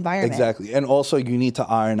 with that environment. Exactly. And also, you need to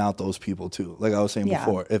iron out those people too. Like I was saying Yeah.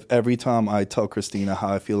 before, if every time I tell Christina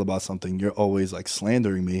how I feel about something, you're always like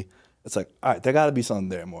slandering me, it's like, all right, there got to be something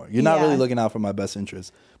there more. You're not Yeah. really looking out for my best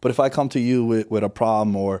interest. But if I come to you with a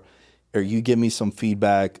problem or you give me some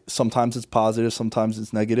feedback, sometimes it's positive, sometimes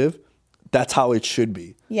it's negative. That's how it should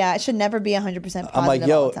be. Yeah, it should never be 100% positive I'm like, all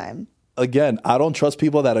yo, the time. again, I don't trust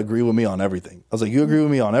people that agree with me on everything. I was like, you agree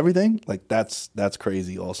with me on everything? Like, that's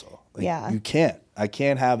crazy also. Like, Yeah. You can't. I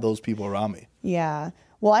can't have those people around me. Yeah.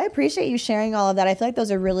 Well, I appreciate you sharing all of that. I feel like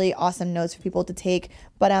those are really awesome notes for people to take.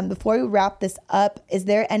 But before we wrap this up, is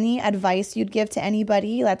there any advice you'd give to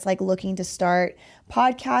anybody that's like looking to start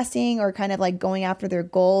podcasting or kind of like going after their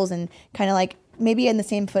goals and kind of like maybe in the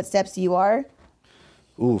same footsteps you are?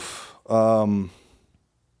 Oof.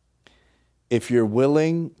 If you're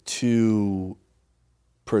willing to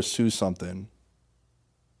pursue something,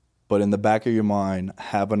 but in the back of your mind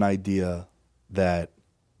have an idea that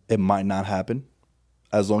it might not happen,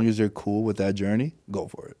 as long as you're cool with that journey, go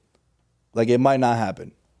for it. Like, it might not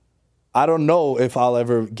happen. I don't know if I'll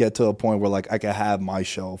ever get to a point where, like, I can have my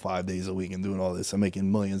show 5 days a week and doing all this and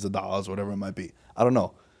making millions of dollars, whatever it might be. I don't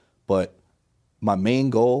know. But my main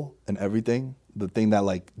goal and everything, the thing that,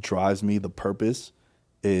 like, drives me, the purpose,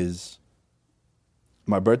 is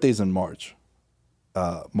my birthday's in March.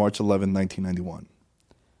 March 11th, 1991.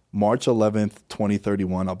 March 11th,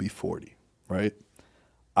 2031, I'll be 40, right?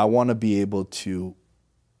 I want to be able to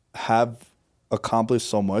have accomplished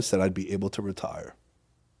so much that I'd be able to retire.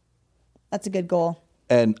 That's a good goal.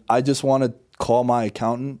 And I just want to call my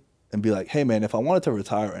accountant and be like, hey, man, if I wanted to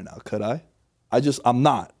retire right now, could I? I'm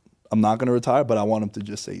not going to retire, but I want him to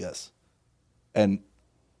just say yes. And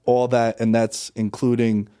all that, and that's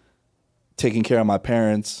including taking care of my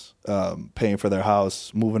parents, paying for their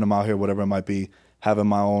house, moving them out here, whatever it might be, having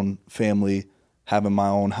my own family, having my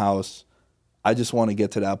own house. I just want to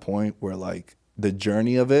get to that point where, like, the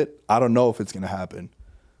journey of it, I don't know if it's going to happen,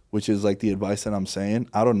 which is like the advice that I'm saying.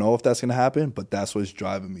 I don't know if that's going to happen, but that's what's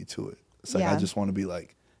driving me to it. It's like, Yeah. I just want to be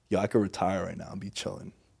like, yo, I could retire right now and be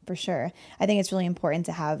chilling. For sure. I think it's really important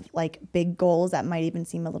to have like big goals that might even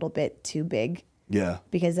seem a little bit too big. Yeah.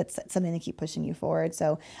 Because it's something to keep pushing you forward.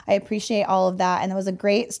 So I appreciate all of that. And that was a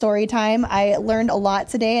great story time. I learned a lot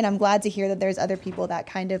today, and I'm glad to hear that there's other people that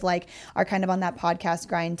kind of like are kind of on that podcast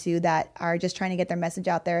grind too, that are just trying to get their message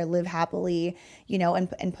out there, live happily, you know,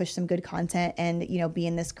 and push some good content and, you know, be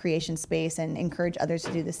in this creation space and encourage others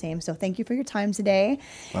to do the same. So thank you for your time today.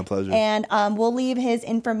 My pleasure. And we'll leave his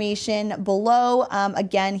information below.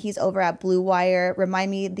 Again, he's over at Blue Wire.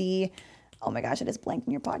 Remind me oh my gosh, it is blank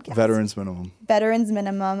in your podcast. Veterans Minimum. Veterans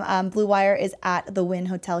Minimum. Blue Wire is at the Wynn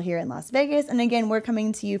Hotel here in Las Vegas. And again, we're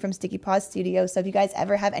coming to you from Sticky Paws Studio. So if you guys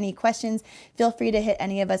ever have any questions, feel free to hit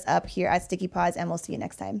any of us up here at Sticky Paws, and we'll see you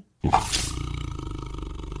next time.